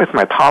 right now it's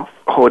my top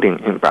holding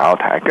in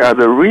biotech.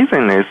 The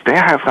reason is they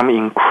have some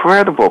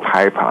incredible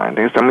pipeline.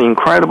 There's some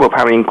incredible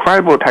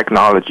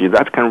technology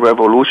that can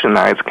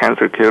revolutionize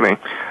cancer killing.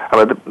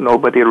 But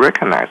nobody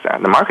recognizes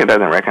that. The market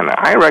doesn't recognize.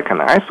 I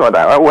recognize. I saw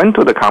that. I went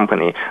to the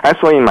company. I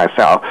saw in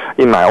myself,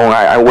 in my own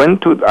eye. I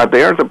went to,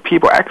 there's a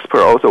people,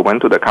 expert also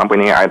went to the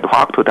company. I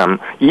talked to them,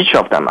 each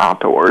of them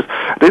afterwards.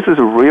 This is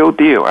a real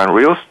deal and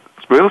real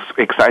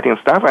exciting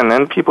stuff, and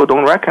then people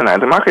don't recognize.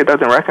 The market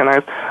doesn't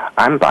recognize.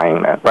 I'm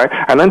buying that, right?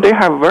 And then they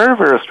have very,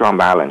 very strong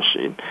balance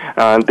sheet.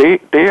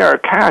 Their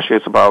cash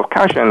is about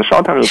cash and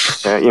short-term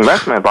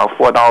investment about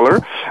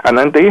 $4, and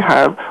then they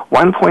have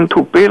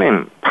 1.2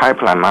 billion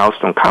pipeline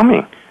milestone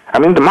coming. I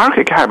mean, the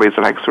market cap is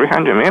like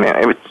 300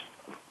 million. It's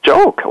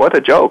joke. What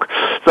a joke!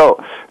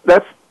 So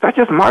that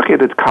just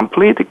market is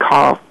completely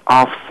caught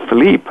off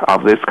sleep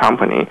of this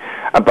company.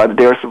 But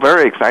there's a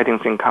very exciting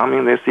thing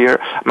coming this year.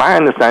 My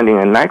understanding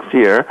is next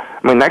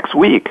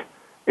week,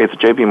 it's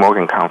JP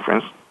Morgan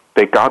conference.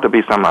 There got to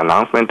be some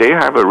announcement. They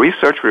have a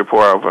research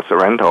report of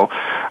Sorrento,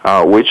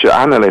 which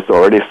analysts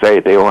already say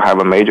they will have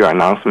a major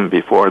announcement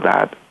before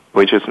that,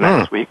 which is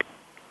next week.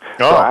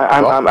 So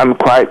I'm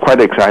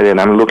quite excited.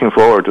 I'm looking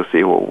forward to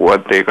see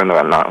what they're going to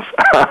announce.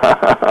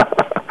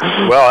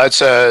 Well, it's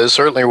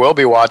certainly we'll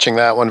be watching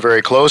that one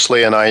very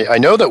closely, and I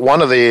know that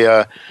one of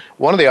the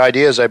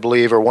ideas, I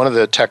believe, or one of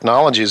the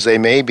technologies they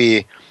may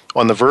be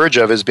on the verge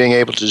of is being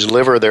able to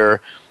deliver their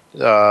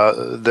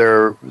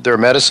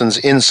medicines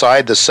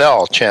inside the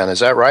cell. Chen, is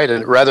that right?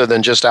 And rather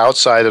than just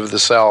outside of the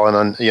cell and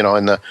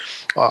on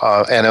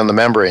the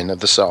membrane of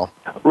the cell.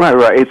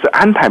 Right. It's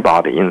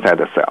antibody inside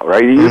the cell,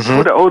 right? You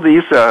put all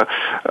these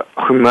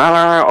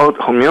Humira,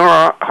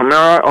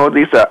 all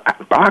these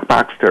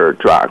blockbuster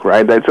drug,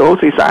 right? That's all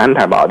these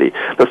antibody.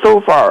 But so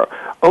far,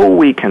 all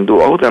we can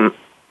do, all the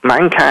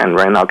mankind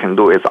right now can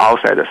do is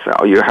outside the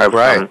cell. You have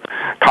Right. some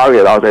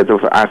target out there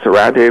for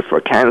arthritis,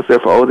 for cancer,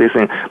 for all these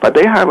things, but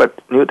they have a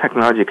new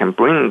technology can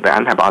bring the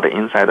antibody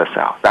inside the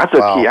cell. That's the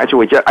Wow. key.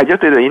 Actually, I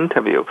just did an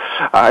interview.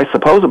 It's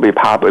supposed to be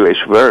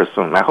published very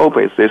soon. I hope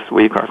it's this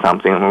week or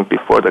something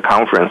before the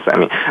conference. I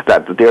mean,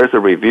 that there's a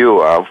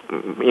review of,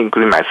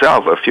 including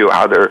myself, a few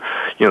other,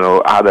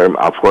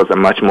 of course,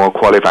 much more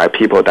qualified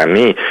people than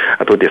me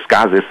to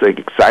discuss this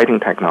exciting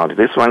technology.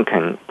 This one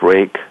can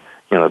break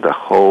the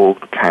whole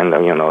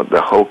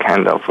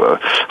kind of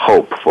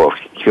hope for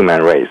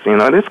human race.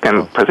 This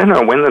can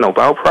potentially win the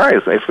Nobel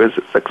Prize if it's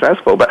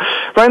successful. But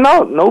right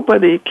now,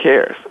 nobody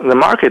cares. The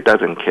market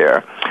doesn't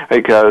care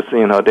because,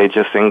 they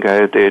just think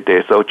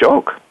they're so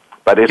joke.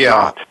 But it's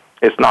not.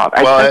 It's not.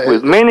 I checked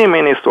with many,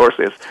 many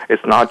sources.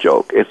 It's not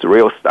joke. It's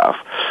real stuff.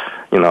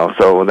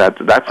 So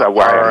that's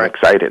why I'm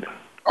excited.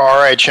 All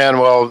right, Chen.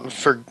 Well,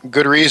 for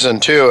good reason,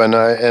 too.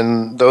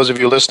 And those of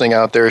you listening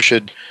out there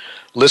should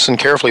listen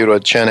carefully to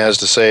what Chen has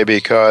to say,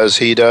 because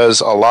he does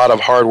a lot of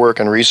hard work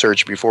and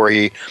research before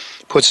he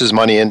puts his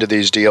money into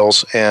these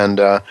deals. And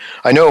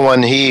I know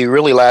when he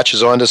really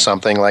latches onto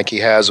something like he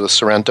has with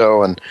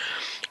Sorrento and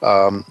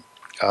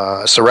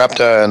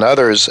Sarepta and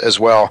others as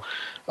well,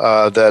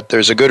 that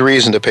there's a good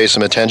reason to pay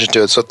some attention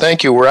to it. So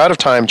thank you. We're out of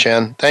time,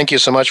 Chen. Thank you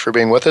so much for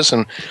being with us,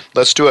 and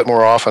let's do it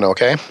more often,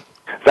 okay?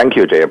 Thank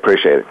you, Jay.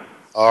 Appreciate it.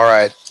 All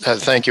right.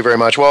 Thank you very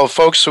much. Well,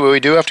 folks, we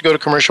do have to go to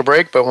commercial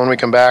break, but when we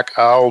come back,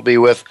 I'll be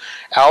with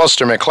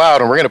Alistair McLeod,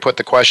 and we're going to put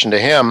the question to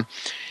him.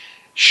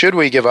 Should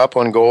we give up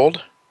on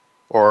gold,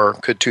 or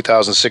could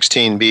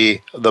 2016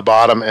 be the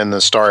bottom and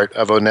the start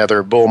of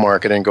another bull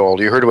market in gold?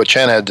 You heard what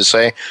Chen had to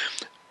say.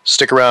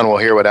 Stick around. We'll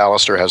hear what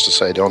Alistair has to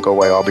say. Don't go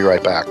away. I'll be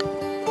right back.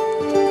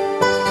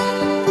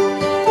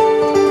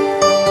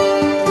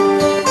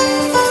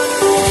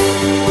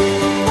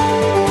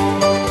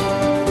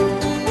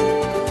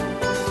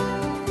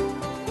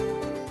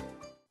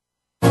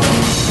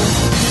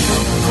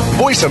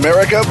 Voice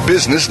America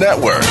Business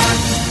Network,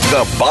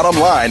 the bottom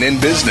line in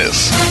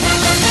business.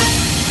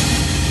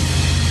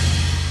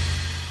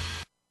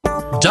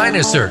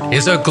 Dynacert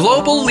is a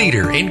global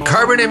leader in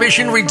carbon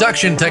emission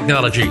reduction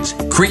technologies.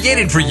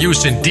 Created for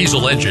use in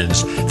diesel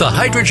engines, the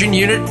hydrogen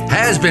unit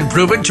has been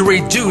proven to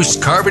reduce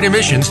carbon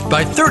emissions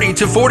by 30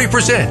 to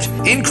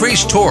 40%,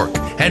 increase torque,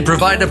 and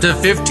provide up to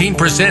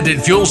 15% in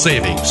fuel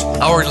savings.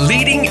 Our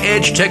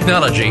leading-edge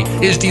technology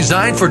is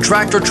designed for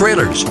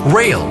tractor-trailers,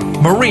 rail,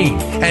 marine,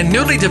 and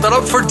newly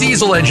developed for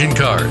diesel engine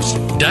cars.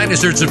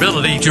 Dynacert's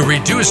ability to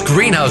reduce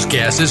greenhouse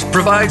gases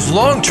provides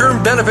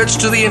long-term benefits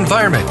to the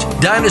environment.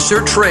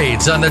 Dynacert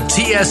trades on the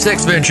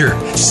TSX Venture,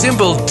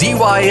 symbol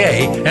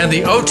DYA, and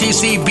the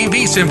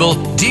OTCBB symbol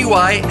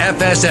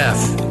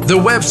DYFSF. The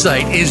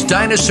website is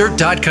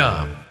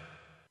dynacert.com.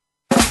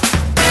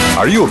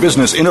 Are you a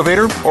business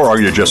innovator, or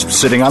are you just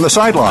sitting on the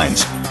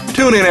sidelines?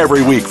 Tune in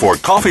every week for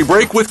Coffee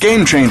Break with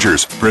Game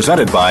Changers,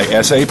 presented by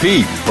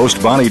SAP.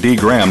 Host Bonnie D.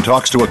 Graham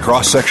talks to a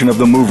cross-section of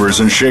the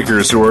movers and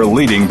shakers who are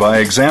leading by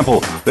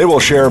example. They will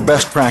share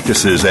best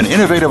practices and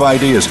innovative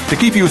ideas to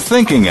keep you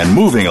thinking and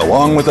moving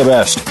along with the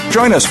best.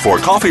 Join us for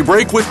Coffee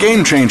Break with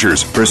Game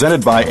Changers,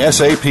 presented by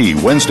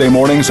SAP, Wednesday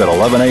mornings at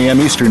 11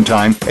 a.m. Eastern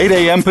Time, 8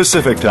 a.m.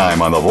 Pacific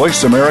Time on the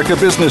Voice America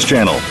Business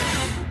Channel.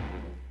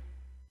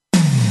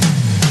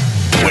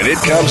 When it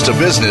comes to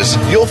business,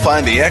 you'll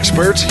find the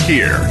experts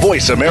here.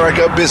 Voice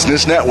America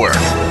Business Network.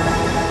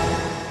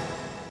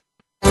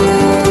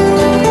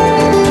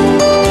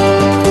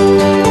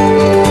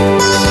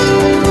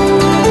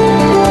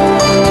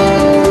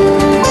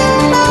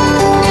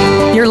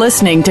 You're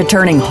listening to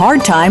Turning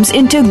Hard Times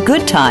into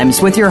Good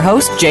Times with your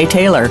host, Jay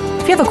Taylor.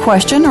 If you have a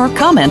question or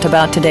comment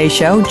about today's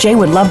show, Jay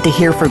would love to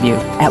hear from you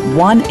at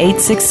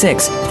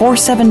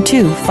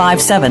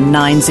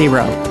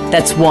 1-866-472-5790.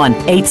 That's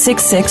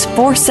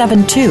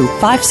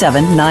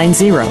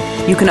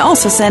 1-866-472-5790. You can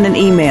also send an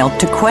email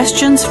to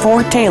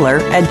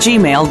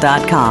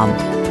questionsfortaylor@gmail.com.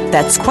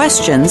 That's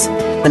questions,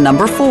 the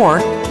number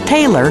 4,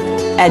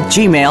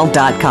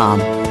 Taylor@gmail.com.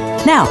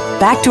 Now,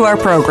 back to our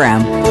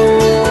program.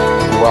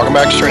 Welcome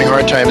back to Turning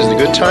Hard Times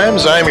into Good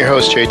Times. I'm your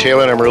host, Jay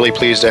Taylor, and I'm really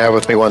pleased to have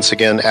with me once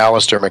again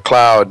Alistair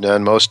McLeod.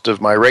 And most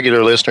of my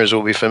regular listeners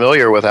will be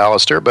familiar with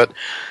Alistair, but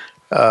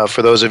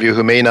for those of you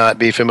who may not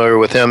be familiar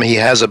with him, he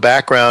has a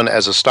background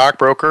as a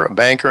stockbroker, a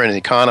banker, and an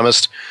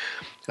economist,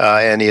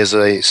 and he is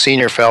a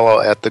senior fellow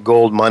at the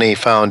Gold Money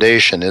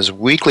Foundation. His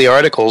weekly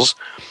articles,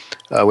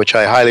 which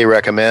I highly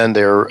recommend,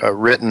 they're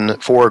written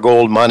for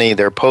Gold Money.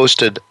 They're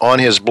posted on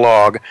his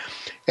blog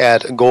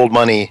at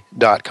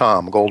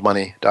goldmoney.com.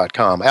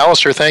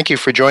 Alistair, thank you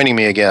for joining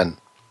me again.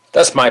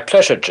 That's my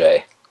pleasure,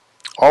 Jay.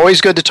 Always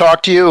good to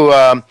talk to you.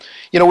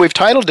 We've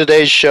titled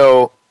today's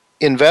show,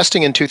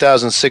 Investing in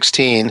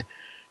 2016,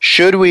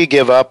 Should We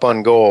Give Up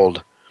on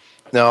Gold?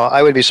 Now,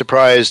 I would be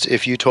surprised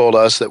if you told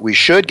us that we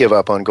should give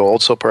up on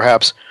gold, so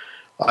perhaps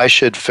I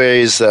should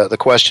phrase the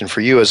question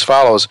for you as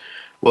follows.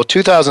 Will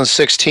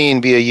 2016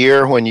 be a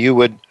year when you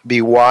would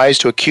be wise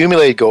to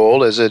accumulate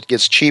gold as it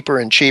gets cheaper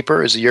and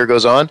cheaper as the year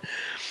goes on?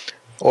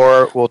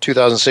 Or will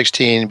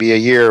 2016 be a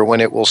year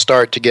when it will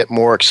start to get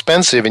more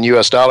expensive in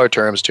U.S. dollar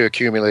terms to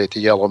accumulate the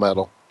yellow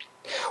metal?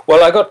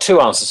 Well, I got two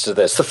answers to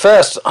this. The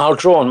first, I'll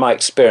draw on my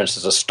experience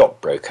as a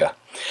stockbroker.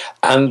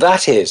 And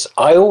that is,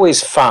 I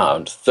always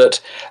found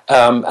that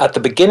at the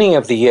beginning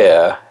of the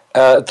year,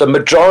 the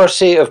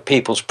majority of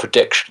people's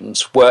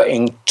predictions were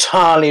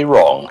entirely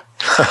wrong.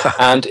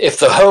 And if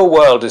the whole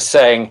world is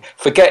saying,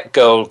 forget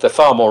gold, they're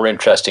far more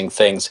interesting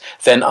things,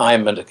 then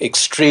I'm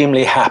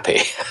extremely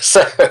happy.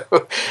 So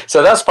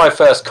that's my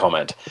first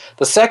comment.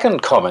 The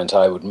second comment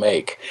I would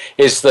make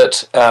is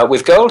that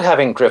with gold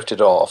having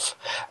drifted off,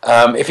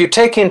 if you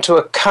take into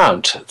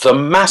account the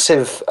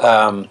massive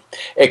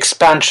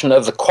expansion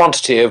of the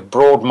quantity of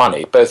broad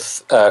money,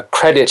 both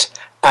credit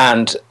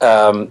and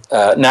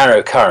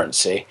narrow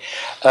currency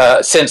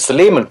since the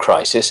Lehman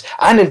crisis,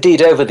 and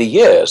indeed over the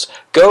years,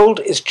 gold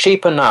is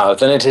cheaper now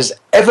than it has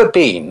ever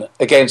been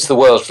against the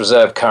world's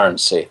reserve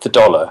currency, the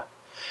dollar,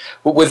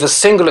 with the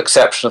single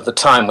exception of the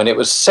time when it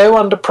was so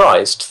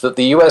underpriced that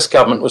the US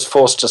government was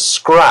forced to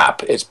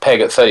scrap its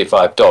peg at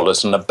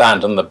 $35 and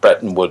abandon the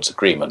Bretton Woods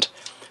Agreement.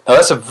 Now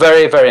that's a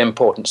very, very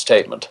important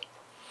statement.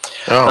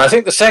 Oh. And I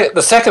think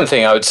the second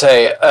thing I would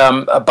say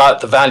about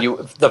the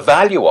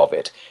value of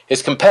it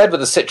is, compared with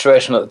the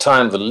situation at the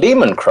time of the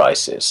Lehman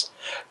crisis,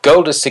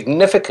 gold is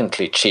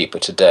significantly cheaper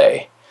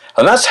today.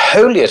 And that's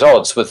wholly at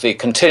odds with the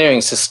continuing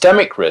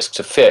systemic risks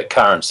of fiat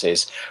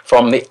currencies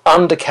from the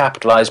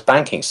undercapitalized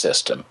banking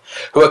system,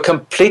 who are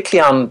completely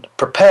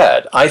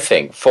unprepared, I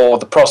think, for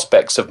the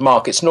prospects of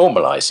markets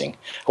normalizing.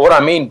 What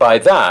I mean by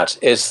that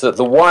is that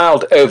the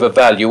wild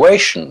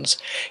overvaluations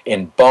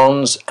in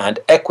bonds and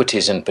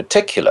equities in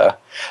particular,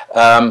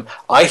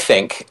 I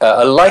think,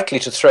 are likely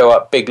to throw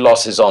up big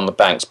losses on the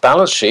banks'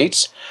 balance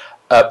sheets,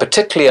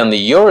 particularly on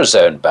the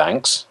Eurozone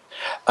banks.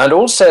 And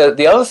also,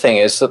 the other thing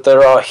is that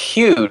there are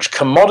huge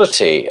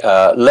commodity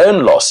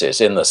loan losses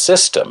in the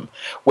system,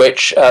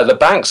 which the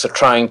banks are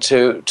trying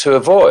to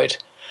avoid.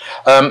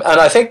 And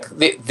I think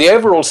the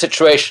overall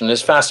situation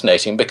is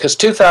fascinating, because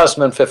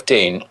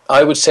 2015,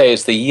 I would say,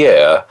 is the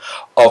year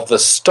of the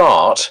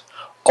start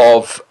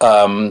of,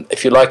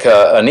 if you like,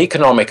 an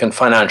economic and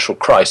financial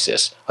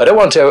crisis. I don't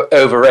want to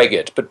over-egg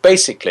it, but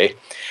basically,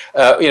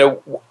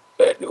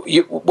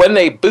 when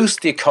they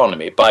boost the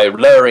economy by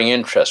lowering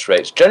interest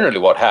rates, generally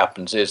what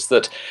happens is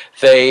that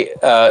they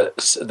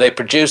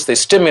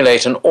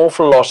stimulate an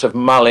awful lot of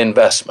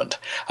malinvestment.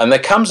 And there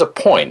comes a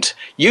point,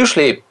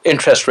 usually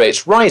interest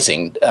rates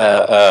rising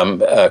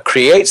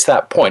creates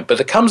that point, but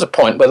there comes a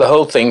point where the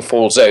whole thing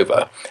falls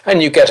over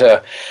and you get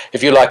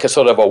if you like, a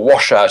sort of a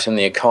washout in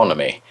the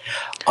economy.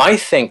 I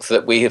think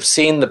that we have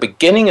seen the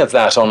beginning of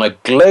that on a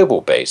global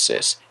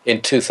basis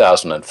in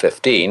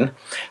 2015,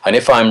 and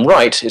if I'm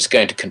right, it's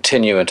going to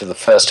continue into the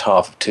first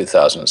half of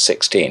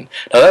 2016.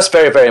 Now that's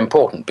very, very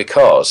important,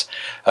 because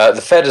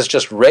the Fed has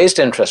just raised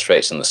interest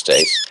rates in the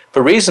States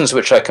for reasons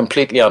which I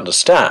completely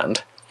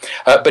understand,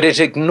 but it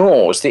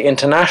ignores the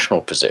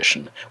international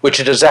position, which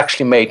it has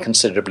actually made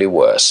considerably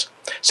worse.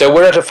 So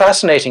we're at a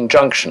fascinating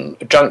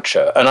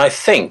juncture, and I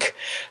think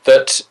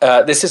that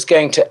this is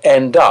going to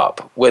end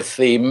up with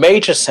the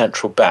major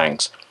central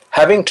banks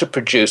having to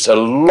produce a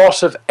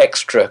lot of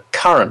extra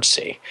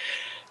currency,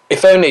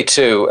 if only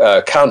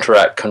to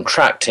counteract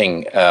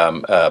contracting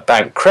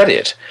bank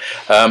credit.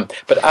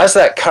 But as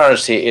that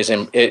currency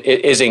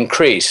is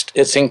increased,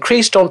 it's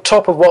increased on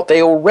top of what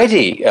they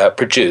already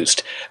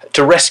produced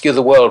to rescue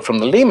the world from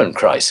the Lehman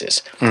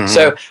crisis. Mm-hmm.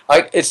 So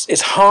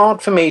it's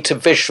hard for me to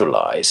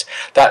visualize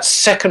that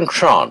second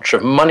tranche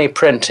of money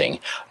printing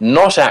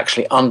not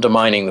actually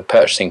undermining the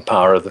purchasing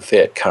power of the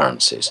fiat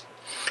currencies.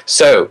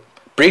 So,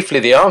 briefly,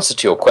 the answer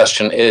to your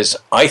question is,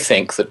 I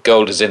think that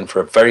gold is in for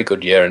a very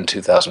good year in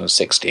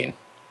 2016.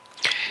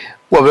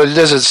 Well, but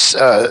does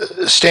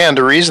it stand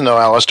to reason, though,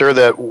 Alistair,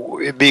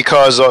 that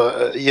because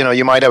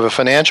you might have a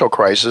financial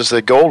crisis,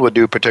 that gold would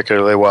do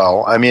particularly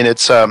well? I mean,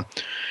 it's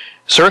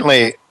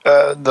certainly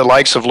the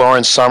likes of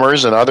Lawrence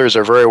Summers and others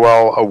are very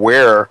well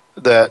aware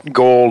that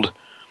gold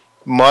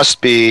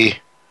must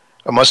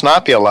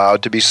not be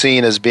allowed to be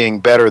seen as being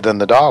better than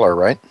the dollar,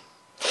 right?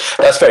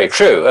 That's very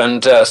true,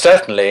 and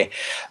certainly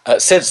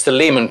since the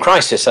Lehman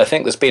crisis, I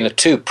think there's been a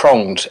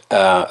two-pronged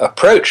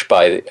approach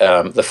by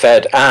the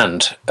Fed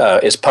and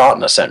its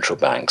partner central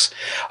banks.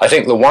 I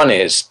think the one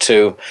is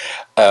to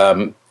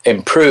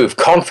improve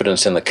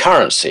confidence in the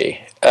currency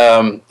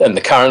and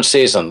the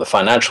currencies and the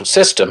financial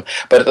system,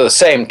 but at the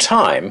same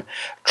time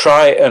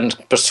try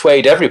and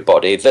persuade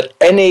everybody that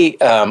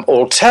any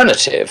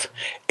alternative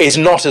is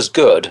not as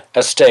good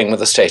as staying with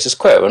the status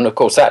quo. And of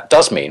course that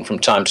does mean from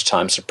time to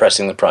time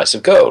suppressing the price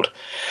of gold.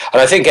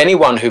 And I think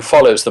anyone who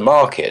follows the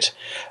market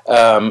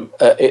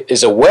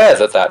is aware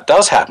that that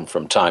does happen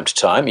from time to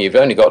time. You've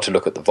only got to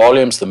look at the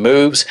volumes, the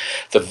moves,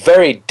 the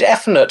very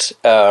definite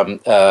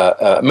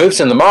moves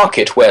in the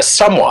market where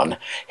someone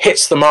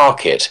hits the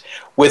market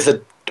with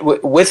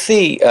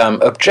the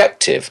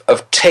objective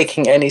of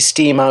taking any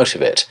steam out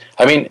of it.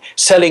 I mean,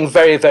 selling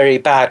very, very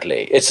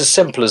badly. It's as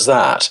simple as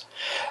that.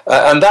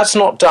 And that's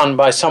not done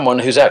by someone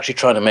who's actually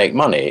trying to make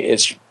money.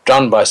 It's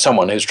done by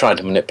someone who's trying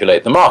to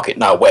manipulate the market.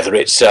 Now, whether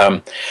it's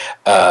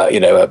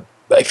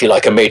if you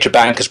like, a major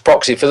bank as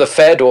proxy for the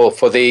Fed or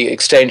for the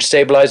Exchange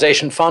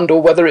Stabilization Fund,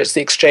 or whether it's the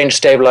Exchange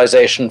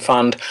Stabilization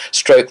Fund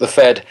stroke the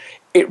Fed,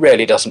 it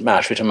really doesn't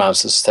matter. It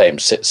amounts to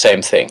the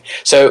same thing.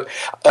 So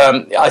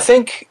I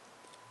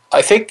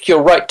think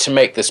you're right to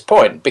make this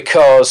point,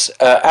 because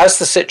as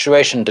the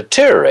situation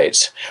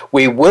deteriorates,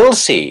 we will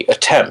see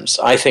attempts,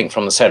 I think,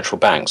 from the central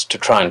banks to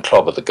try and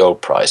clobber the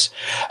gold price,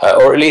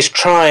 or at least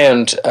try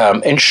and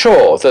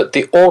ensure that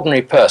the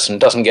ordinary person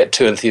doesn't get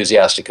too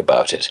enthusiastic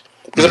about it.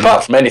 Because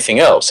apart from anything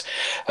else,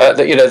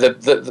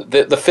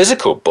 the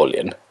physical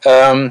bullion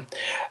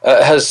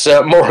has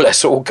more or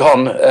less all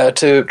gone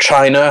to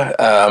China,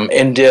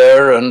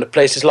 India, and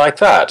places like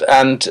that,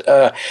 and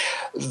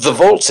the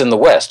vaults in the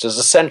West has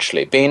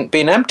essentially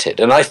been emptied.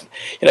 And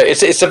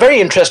it's a very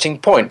interesting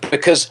point,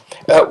 because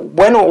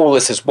when all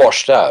this is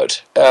washed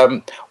out,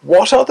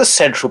 what are the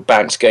central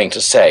banks going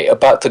to say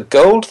about the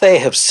gold they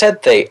have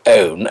said they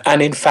own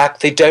and in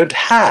fact they don't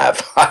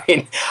have? I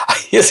mean,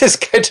 this is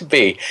going to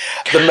be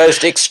the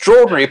most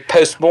extraordinary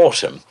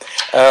post-mortem.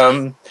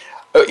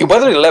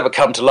 Whether it'll ever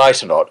come to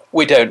light or not,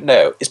 we don't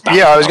know.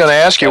 I was going to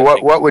ask you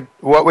what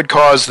would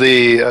cause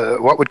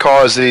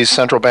these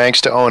central banks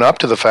to own up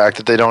to the fact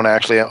that they don't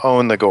actually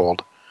own the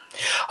gold.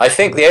 I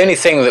think the only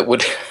thing that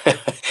would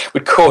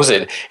would cause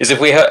it is if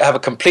we have a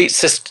complete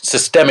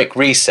systemic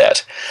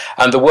reset,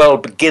 and the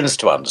world begins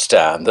to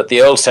understand that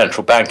the old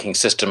central banking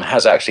system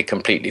has actually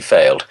completely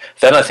failed.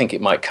 Then I think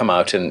it might come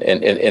out in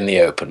the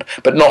open,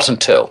 but not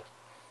until.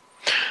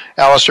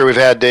 Alistair, we've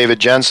had David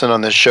Jensen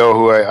on this show,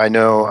 who I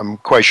know, I'm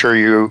quite sure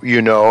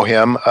you know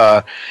him.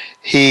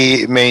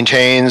 He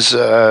maintains,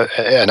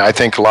 and I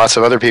think lots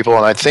of other people,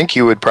 and I think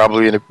you would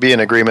probably be in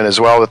agreement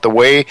as well, that the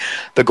way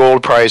the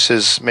gold price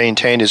is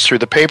maintained is through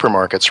the paper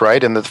markets,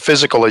 right? And the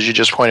physical, as you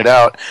just pointed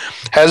out,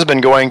 has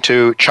been going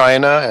to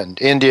China and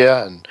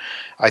India, and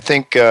I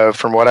think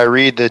from what I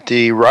read that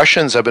the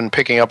Russians have been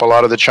picking up a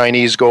lot of the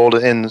Chinese gold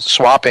in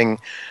swapping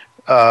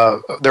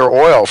their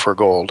oil for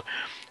gold.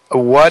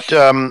 What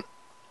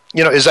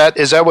is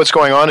that what's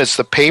going on? It's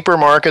the paper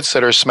markets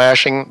that are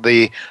smashing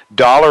the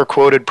dollar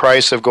quoted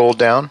price of gold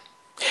down?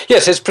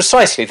 Yes, it's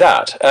precisely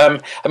that.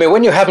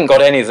 When you haven't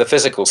got any of the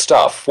physical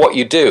stuff, what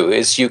you do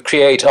is you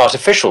create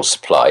artificial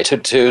supply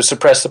to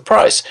suppress the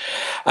price.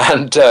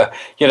 And,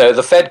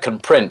 the Fed can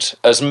print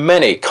as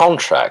many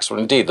contracts, or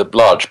indeed the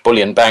large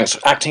bullion banks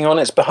acting on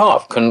its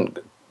behalf can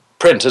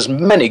print as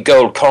many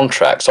gold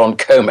contracts on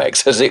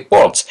COMEX as it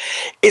wants.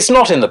 It's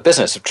not in the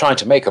business of trying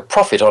to make a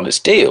profit on its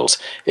deals.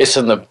 It's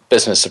in the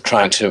business of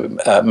trying to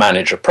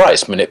manage a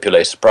price,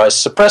 manipulate a price,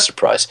 suppress a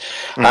price.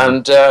 Mm-hmm.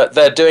 And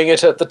they're doing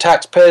it at the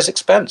taxpayer's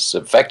expense,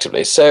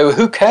 effectively. So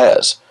who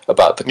cares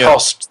about the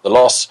cost, the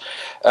loss?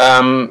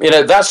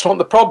 That's not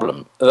the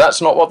problem.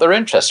 That's not what they're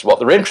interested in. What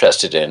they're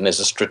interested in is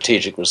a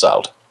strategic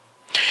result.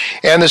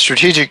 And the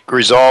strategic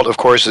result, of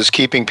course, is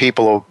keeping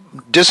people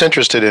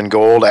disinterested in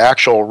gold,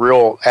 actual,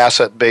 real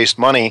asset-based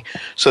money,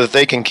 so that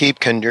they can keep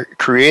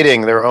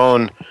creating their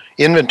own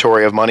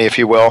inventory of money, if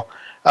you will,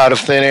 out of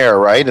thin air,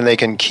 right? And they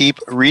can keep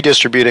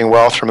redistributing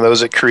wealth from those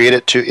that create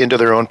it into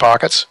their own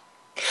pockets.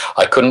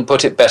 I couldn't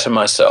put it better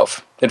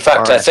myself. In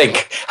fact, right.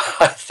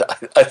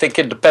 I think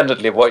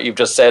independently of what you've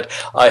just said,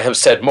 I have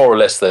said more or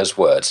less those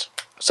words.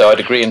 So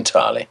I'd agree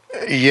entirely.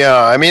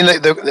 Yeah,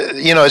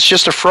 it's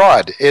just a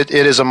fraud. It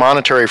is a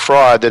monetary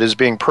fraud that is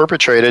being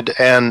perpetrated,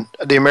 and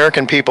the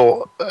American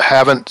people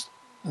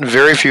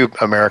very few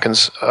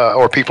Americans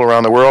or people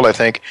around the world, I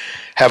think,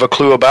 have a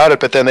clue about it,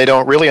 but then they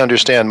don't really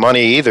understand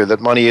money either,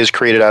 that money is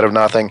created out of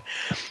nothing,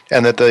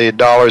 and that the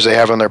dollars they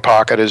have in their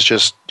pocket is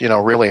just,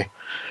 really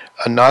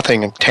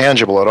nothing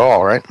tangible at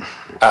all, right?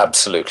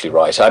 Absolutely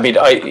right.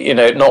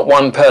 Not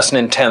one person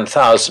in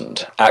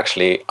 10,000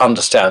 actually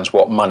understands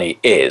what money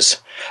is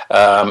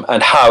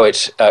and how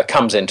it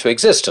comes into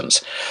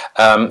existence.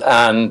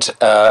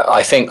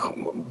 I think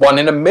 1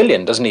 in a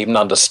million doesn't even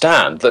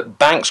understand that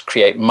banks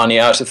create money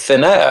out of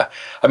thin air.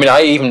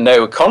 I even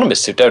know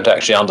economists who don't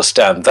actually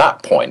understand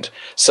that point.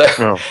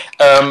 So,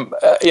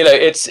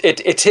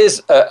 it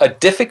is a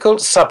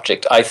difficult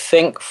subject, I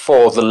think,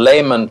 for the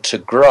layman to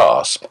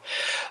grasp.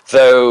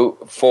 Though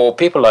for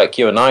people like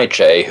you and I,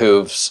 Jay,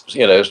 who've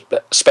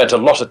spent a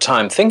lot of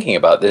time thinking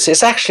about this,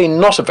 it's actually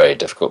not a very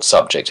difficult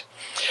subject.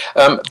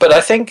 But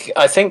I think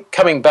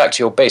coming back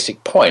to your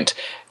basic point,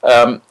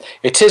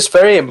 it is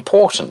very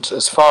important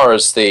as far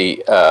as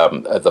the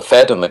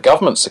Fed and the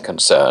governments are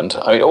concerned.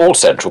 All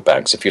central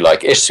banks, if you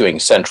like, issuing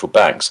central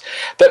banks,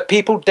 that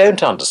people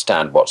don't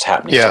understand what's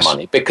happening to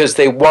money because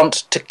they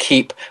want to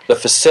keep the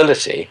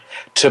facility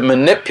to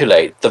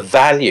manipulate the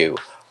value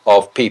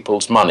of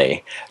people's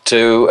money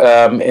to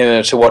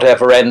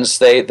whatever ends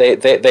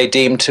they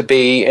deem to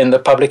be in the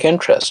public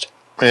interest.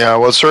 Yeah,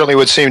 well, it certainly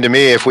would seem to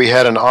me if we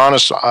had an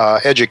honest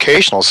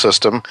educational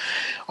system,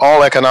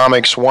 all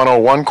economics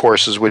 101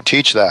 courses would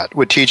teach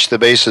the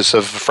basis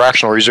of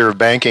fractional reserve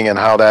banking and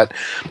how that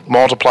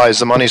multiplies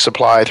the money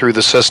supply through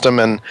the system,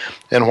 and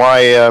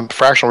why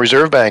fractional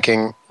reserve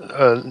banking,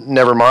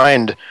 never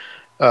mind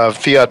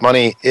fiat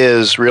money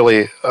is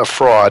really a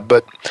fraud.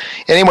 But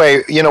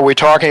anyway, we're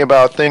talking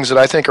about things that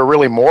I think are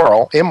really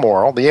immoral,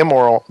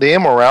 the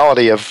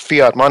immorality of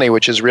fiat money,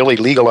 which is really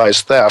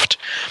legalized theft.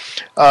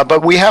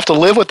 But we have to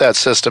live with that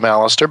system,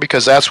 Alistair,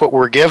 because that's what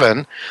we're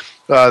given.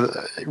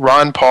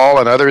 Ron Paul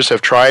and others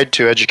have tried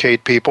to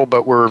educate people,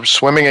 but we're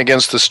swimming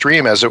against the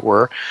stream, as it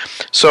were.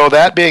 So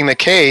that being the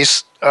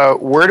case,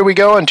 where do we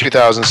go in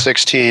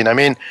 2016? I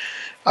mean,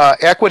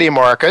 equity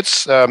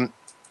markets,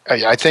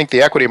 I think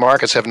the equity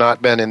markets have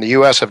not been, in the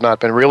U.S., have not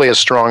been really as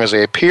strong as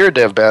they appeared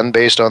to have been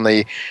based on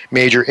the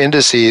major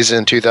indices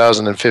in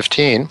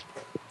 2015.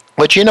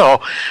 But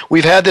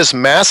we've had this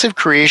massive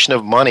creation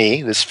of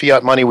money, this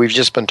fiat money we've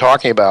just been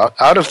talking about,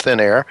 out of thin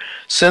air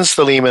since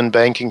the Lehman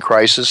banking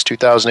crisis,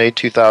 2008,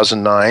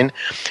 2009.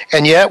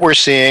 And yet we're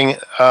seeing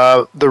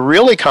the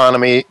real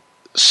economy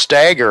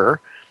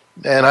stagger,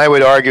 and I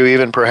would argue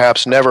even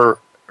perhaps never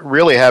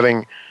really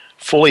having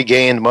fully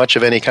gained much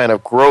of any kind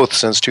of growth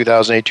since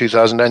 2008,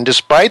 2009.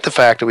 Despite the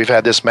fact that we've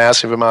had this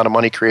massive amount of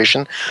money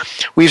creation,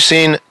 we've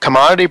seen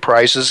commodity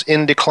prices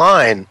in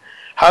decline.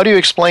 How do you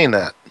explain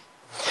that?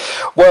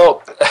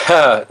 Well,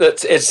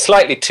 it's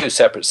slightly two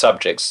separate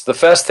subjects. The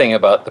first thing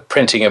about the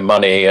printing of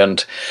money,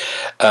 and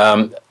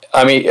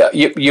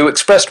you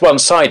expressed one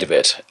side of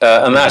it,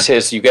 and that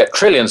is you get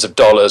trillions of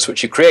dollars,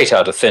 which you create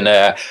out of thin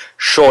air.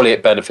 Surely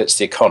it benefits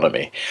the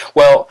economy.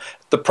 Well,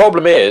 the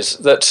problem is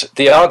that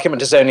the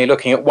argument is only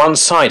looking at one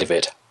side of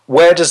it.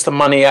 Where does the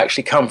money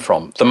actually come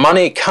from? The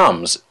money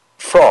comes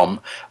from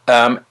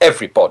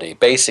everybody,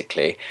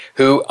 basically,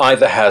 who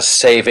either has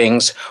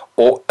savings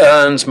or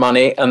earns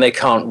money and they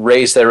can't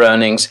raise their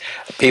earnings.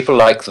 People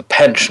like the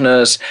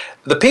pensioners,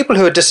 the people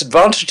who are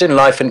disadvantaged in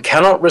life and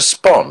cannot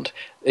respond.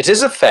 It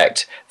is a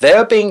fact they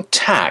are being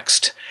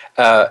taxed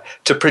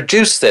to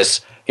produce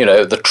this,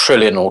 the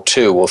trillion or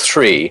two or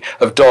three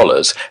of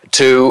dollars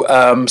to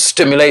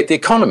stimulate the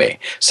economy.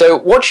 So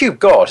what you've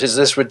got is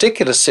this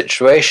ridiculous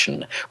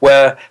situation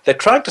where they're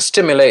trying to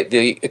stimulate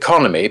the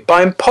economy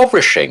by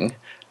impoverishing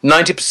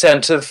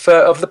 90%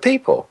 of the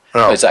people.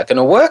 Oh. Is that going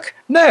to work?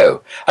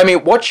 No. I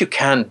mean, what you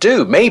can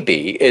do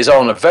maybe is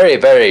on a very,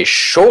 very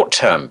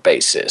short-term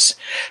basis,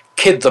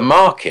 kid the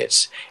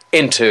markets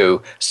into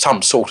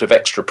some sort of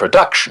extra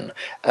production.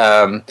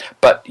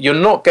 But you're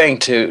not going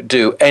to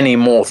do any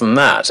more than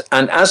that.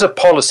 And as a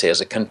policy,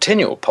 as a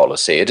continual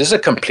policy, it is a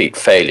complete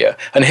failure.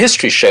 And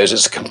history shows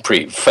it's a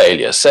complete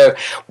failure. So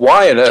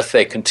why on earth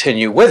they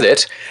continue with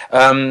it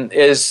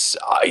is,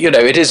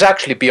 it is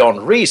actually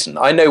beyond reason.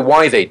 I know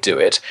why they do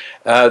it.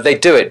 They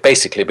do it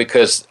basically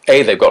because,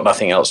 A, they've got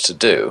nothing else to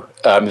do.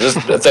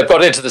 They've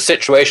got into the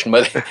situation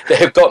where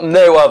they've got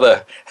no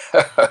other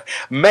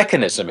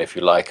mechanism, if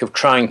you like, of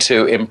trying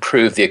to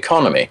improve the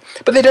economy.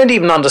 But they don't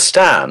even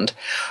understand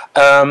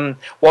how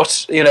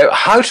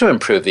to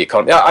improve the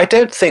economy. I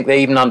don't think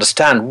they even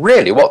understand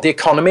really what the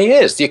economy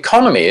is. The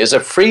economy is a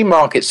free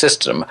market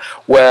system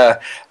where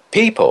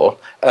people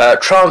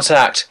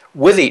transact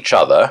with each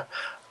other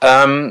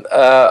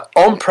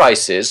on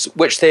prices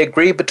which they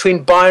agree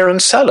between buyer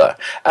and seller.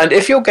 And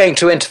if you're going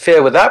to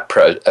interfere with that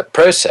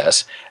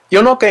process,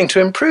 you're not going to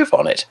improve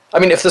on it. I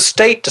mean, if the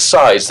state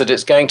decides that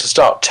it's going to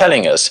start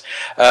telling us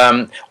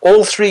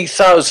all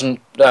 3,000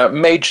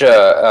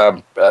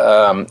 major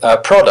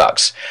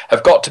products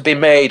have got to be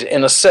made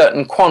in a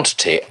certain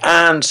quantity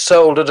and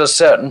sold at a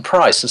certain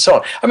price and so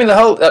on. I mean,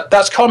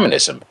 that's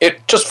communism.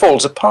 It just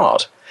falls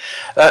apart.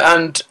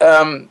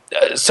 So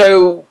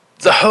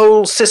the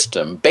whole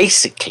system,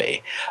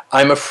 basically,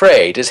 I'm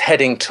afraid, is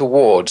heading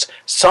towards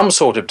some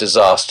sort of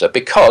disaster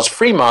because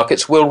free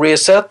markets will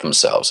reassert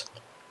themselves.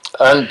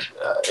 And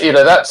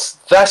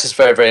that is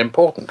very, very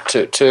important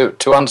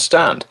to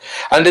understand.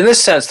 And in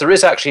this sense, there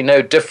is actually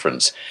no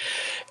difference,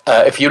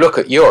 if you look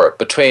at Europe,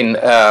 between,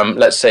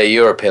 let's say,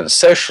 European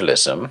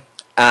socialism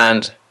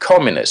and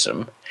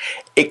communism,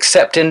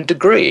 except in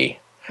degree.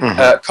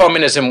 Mm-hmm.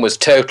 Communism was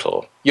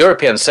total.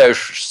 European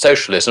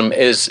socialism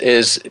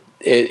is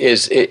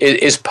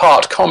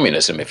part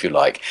communism, if you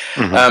like.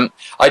 Mm-hmm.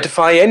 I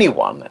defy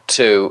anyone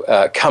to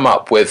come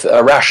up with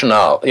a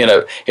rationale,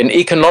 in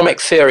economic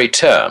theory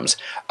terms,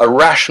 a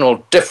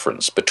rational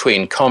difference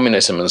between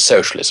communism and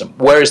socialism.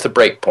 Where is the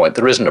break point?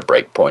 There isn't a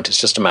break point. It's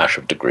just a matter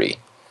of degree.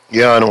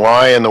 Yeah, and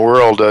why in the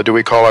world do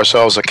we call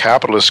ourselves a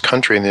capitalist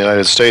country in the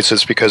United States?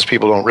 It's because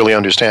people don't really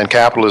understand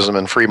capitalism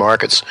and free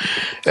markets,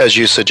 as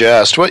you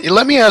suggest.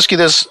 Let me ask you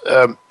this,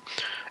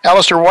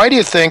 Alistair, why do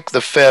you think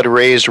the Fed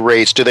raised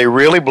rates? Do they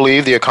really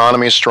believe the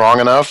economy is strong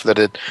enough, that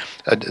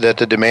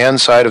the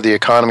demand side of the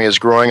economy is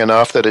growing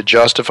enough that it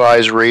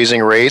justifies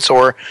raising rates?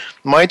 Or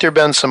might there have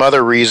been some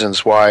other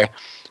reasons why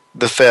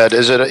the Fed?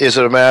 Is it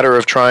a matter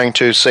of trying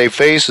to save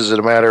face? Is it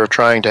a matter of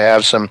trying to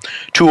have some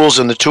tools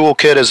in the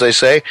toolkit, as they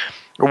say?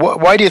 Or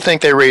why do you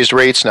think they raised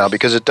rates now?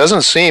 Because it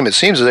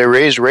seems that they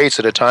raised rates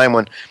at a time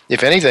when,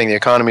 if anything, the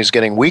economy is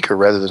getting weaker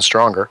rather than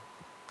stronger.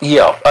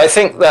 Yeah, I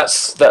think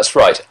that's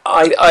right.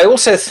 I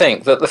also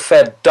think that the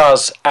Fed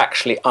does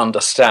actually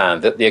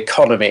understand that the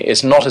economy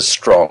is not as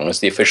strong as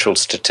the official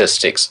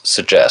statistics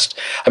suggest.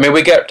 I mean,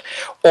 we get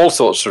all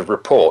sorts of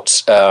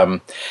reports,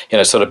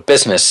 sort of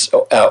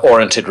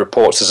business-oriented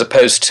reports, as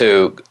opposed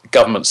to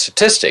government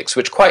statistics,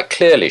 which quite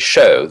clearly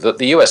show that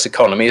the US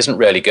economy isn't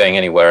really going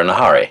anywhere in a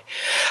hurry.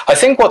 I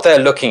think what they're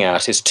looking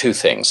at is two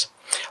things.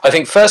 I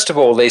think, first of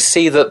all, they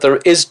see that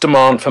there is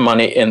demand for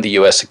money in the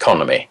US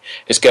economy.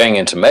 It's going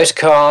into motor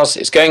cars,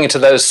 it's going into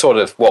those sort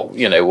of what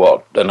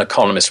an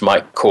economist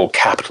might call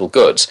capital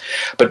goods.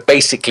 But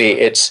basically,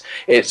 it's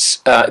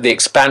the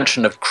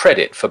expansion of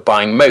credit for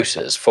buying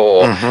motors,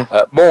 for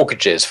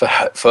mortgages, for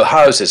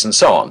houses, and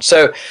so on.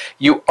 So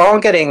you are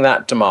getting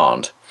that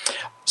demand.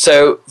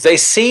 So they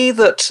see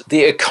that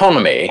the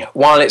economy,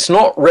 while it's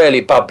not really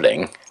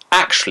bubbling,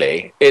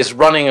 actually is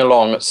running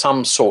along at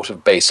some sort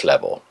of base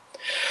level.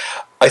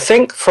 I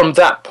think from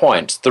that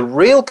point, the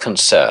real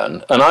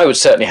concern, and I would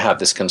certainly have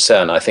this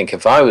concern, I think,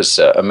 if I was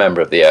a member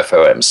of the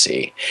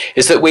FOMC,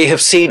 is that we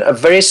have seen a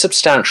very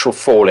substantial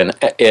fall in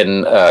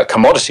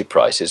commodity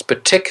prices,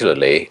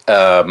 particularly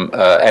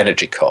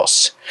energy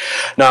costs.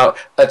 Now,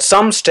 at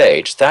some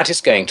stage, that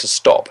is going to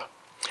stop.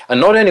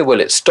 And not only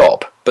will it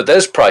stop, but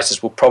those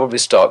prices will probably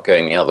start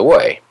going the other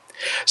way.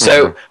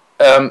 So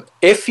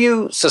if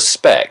you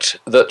suspect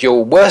that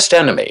your worst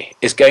enemy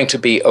is going to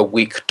be a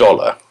weak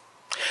dollar,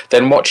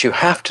 then what you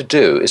have to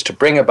do is to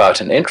bring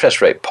about an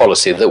interest rate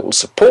policy that will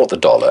support the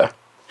dollar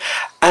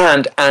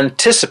and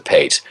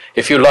anticipate,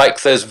 if you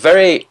like, those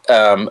very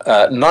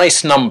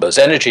nice numbers,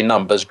 energy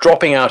numbers,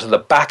 dropping out of the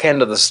back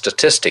end of the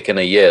statistic in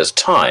a year's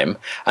time,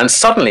 and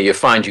suddenly you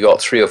find you got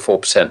 3 or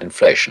 4%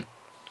 inflation.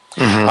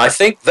 I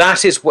think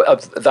that is.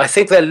 I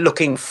think they're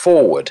looking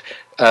forward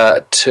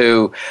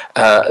to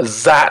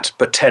that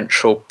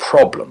potential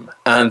problem,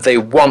 and they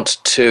want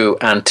to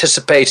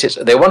anticipate it.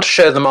 They want to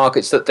show the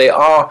markets that they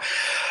are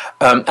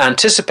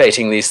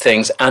anticipating these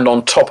things and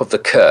on top of the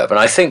curve. And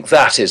I think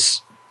that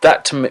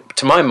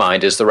to my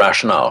mind is the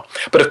rationale.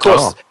 But of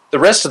course. The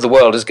rest of the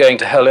world is going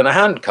to hell in a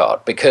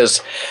handcart because,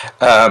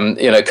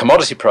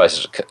 commodity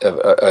prices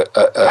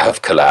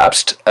have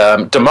collapsed.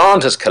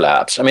 Demand has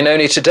collapsed. I mean,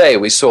 only today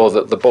we saw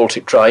that the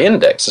Baltic Dry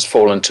Index has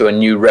fallen to a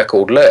new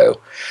record low.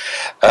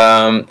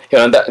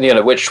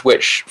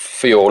 Which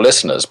for your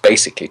listeners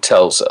basically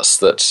tells us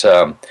that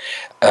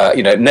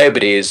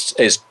nobody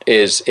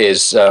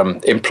is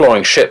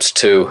employing ships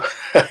to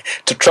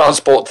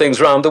transport things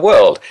around the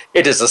world.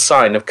 It is a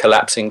sign of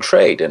collapsing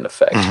trade, in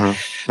effect.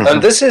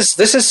 And this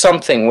is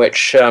something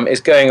which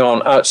is going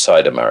on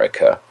outside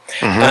America.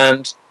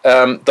 And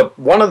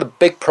one of the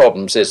big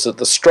problems is that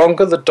the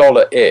stronger the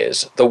dollar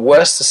is, the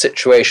worse the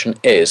situation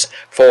is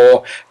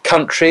for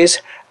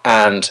countries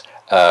and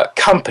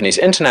companies,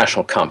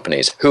 international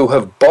companies, who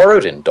have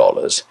borrowed in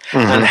dollars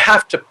and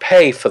have to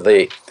pay for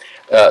the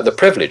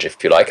privilege,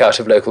 if you like, out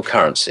of local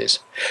currencies.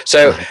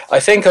 So I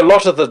think a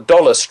lot of the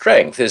dollar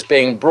strength is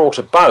being brought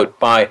about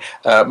by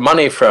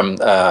money from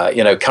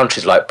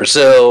countries like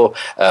Brazil,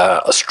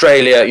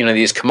 Australia,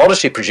 these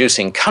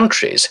commodity-producing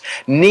countries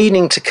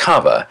needing to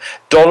cover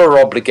dollar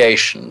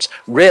obligations,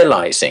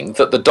 realizing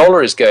that the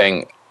dollar is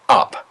going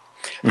up.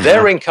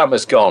 Their income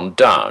has gone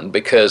down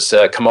because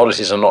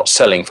commodities are not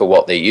selling for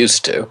what they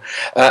used to,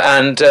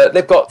 and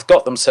they've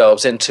got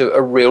themselves into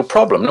a real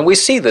problem. And we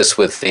see this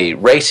with the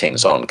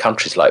ratings on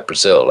countries like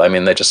Brazil. I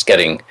mean, they're just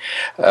getting,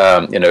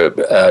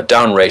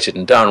 downrated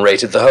and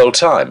downrated the whole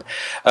time.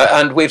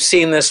 And we've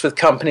seen this with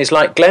companies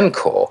like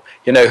Glencore,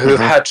 who've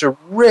had to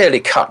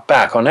really cut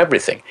back on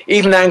everything.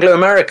 Even Anglo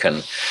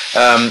American.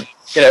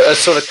 A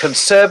sort of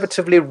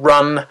conservatively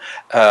run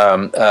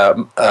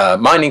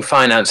mining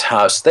finance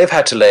house, they've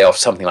had to lay off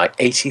something like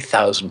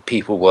 80,000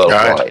 people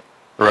worldwide.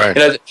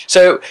 Right.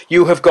 So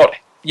you have got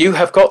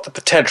the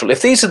potential.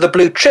 If these are the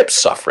blue chips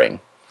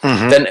suffering,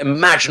 then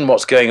imagine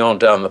what's going on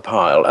down the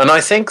pile. And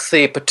I think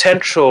the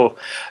potential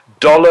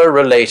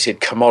dollar-related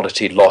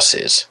commodity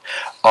losses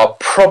are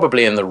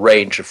probably in the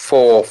range of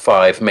 $4,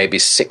 $5, maybe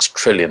 $6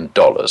 trillion.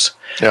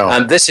 Yeah.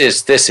 And this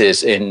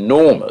is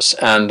enormous.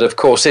 And of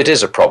course, it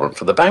is a problem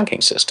for the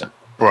banking system.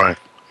 Right.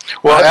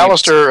 Well,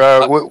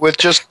 Alistair, with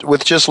just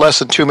less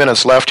than 2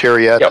 minutes left here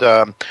yet,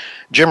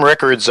 Jim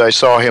Rickards, I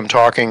saw him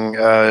talking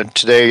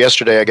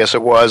yesterday, I guess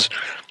it was,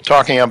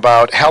 talking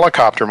about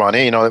helicopter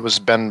money. It was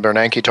Ben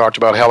Bernanke talked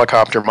about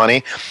helicopter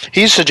money.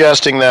 He's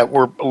suggesting that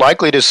we're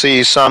likely to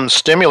see some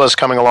stimulus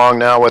coming along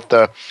now with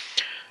the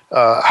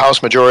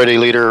House Majority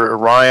Leader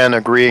Ryan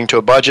agreeing to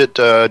a budget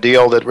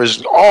deal that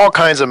was all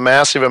kinds of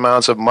massive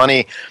amounts of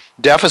money,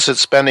 deficit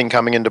spending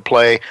coming into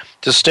play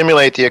to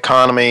stimulate the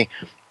economy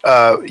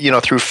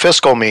through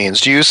fiscal means.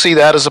 Do you see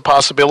that as a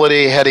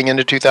possibility heading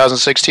into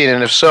 2016?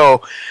 And if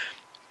so,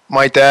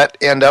 might that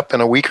end up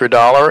in a weaker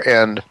dollar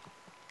and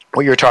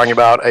what you're talking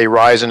about, a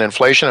rise in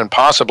inflation and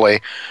possibly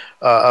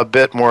a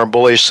bit more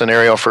bullish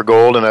scenario for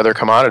gold and other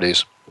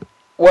commodities?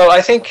 Well,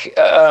 I think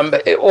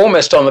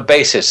almost on the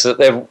basis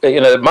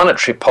that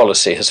monetary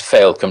policy has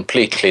failed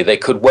completely. They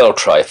could well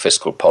try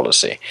fiscal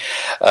policy.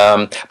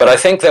 But I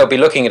think they'll be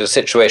looking at a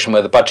situation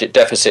where the budget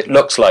deficit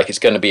looks like it's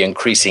going to be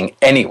increasing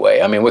anyway.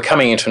 I mean, we're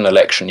coming into an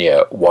election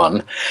year,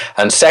 one.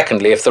 And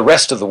secondly, if the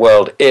rest of the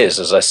world is,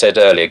 as I said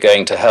earlier,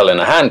 going to hell in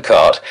a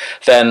handcart,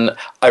 then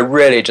I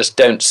really just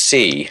don't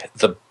see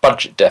the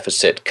budget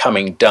deficit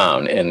coming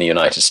down in the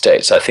United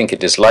States. I think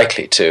it is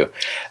likely to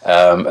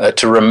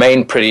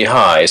remain pretty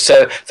high.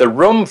 So the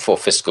room for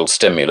fiscal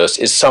stimulus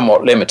is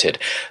somewhat limited.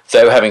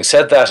 Though having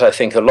said that, I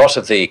think a lot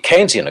of the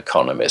Keynesian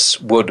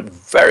economists would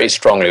very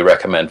strongly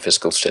recommend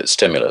fiscal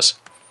stimulus.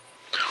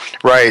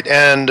 Right,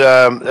 and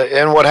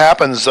what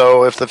happens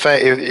though if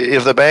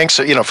the banks,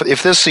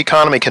 if this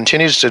economy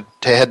continues to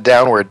head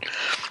downward,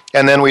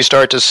 and then we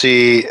start to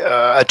see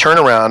a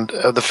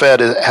turnaround, the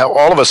Fed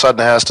all of a sudden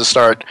has to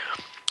start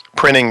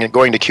printing,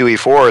 going to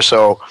QE4 or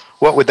so.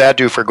 What would that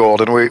do for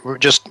gold? And we're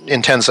just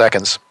in 10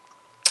 seconds.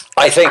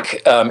 I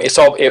think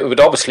it would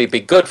obviously be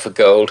good for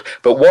gold,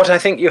 but what I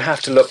think you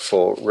have to look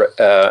for,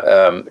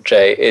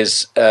 Jay,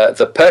 is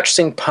the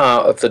purchasing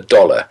power of the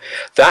dollar.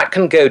 That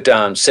can go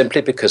down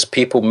simply because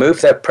people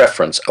move their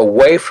preference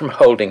away from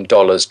holding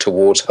dollars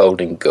towards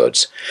holding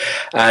goods.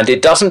 And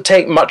it doesn't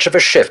take much of a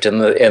shift in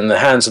the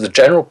hands of the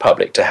general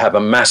public to have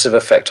a massive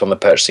effect on the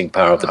purchasing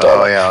power of the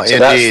dollar. Oh, yeah, so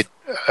indeed.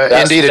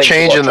 Indeed, a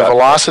change in the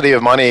velocity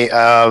of money.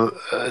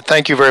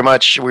 Thank you very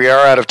much. We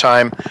are out of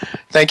time.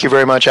 Thank you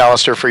very much,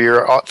 Alistair, for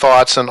your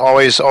thoughts, and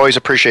always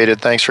appreciated.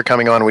 Thanks for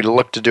coming on. We'd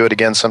look to do it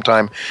again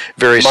sometime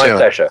very soon. My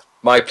pleasure.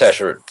 My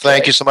pleasure.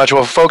 Thank you so much.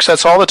 Well, folks,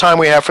 that's all the time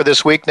we have for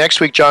this week.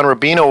 Next week, John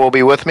Rubino will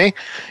be with me,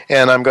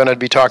 and I'm going to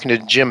be talking to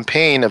Jim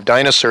Payne of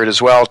Dynacert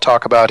as well,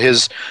 talk about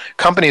his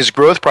company's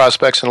growth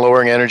prospects in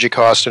lowering energy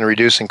costs and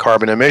reducing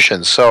carbon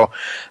emissions. So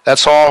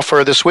that's all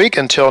for this week.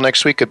 Until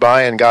next week,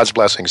 goodbye, and God's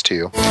blessings to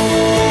you.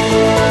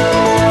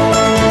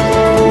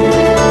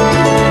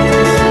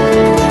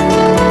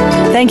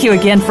 Thank you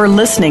again for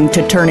listening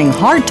to Turning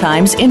Hard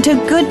Times into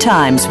Good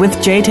Times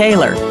with Jay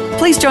Taylor.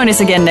 Please join us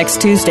again next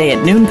Tuesday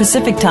at noon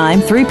Pacific Time,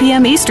 3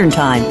 p.m. Eastern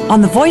Time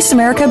on the Voice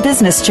America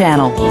Business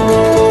Channel.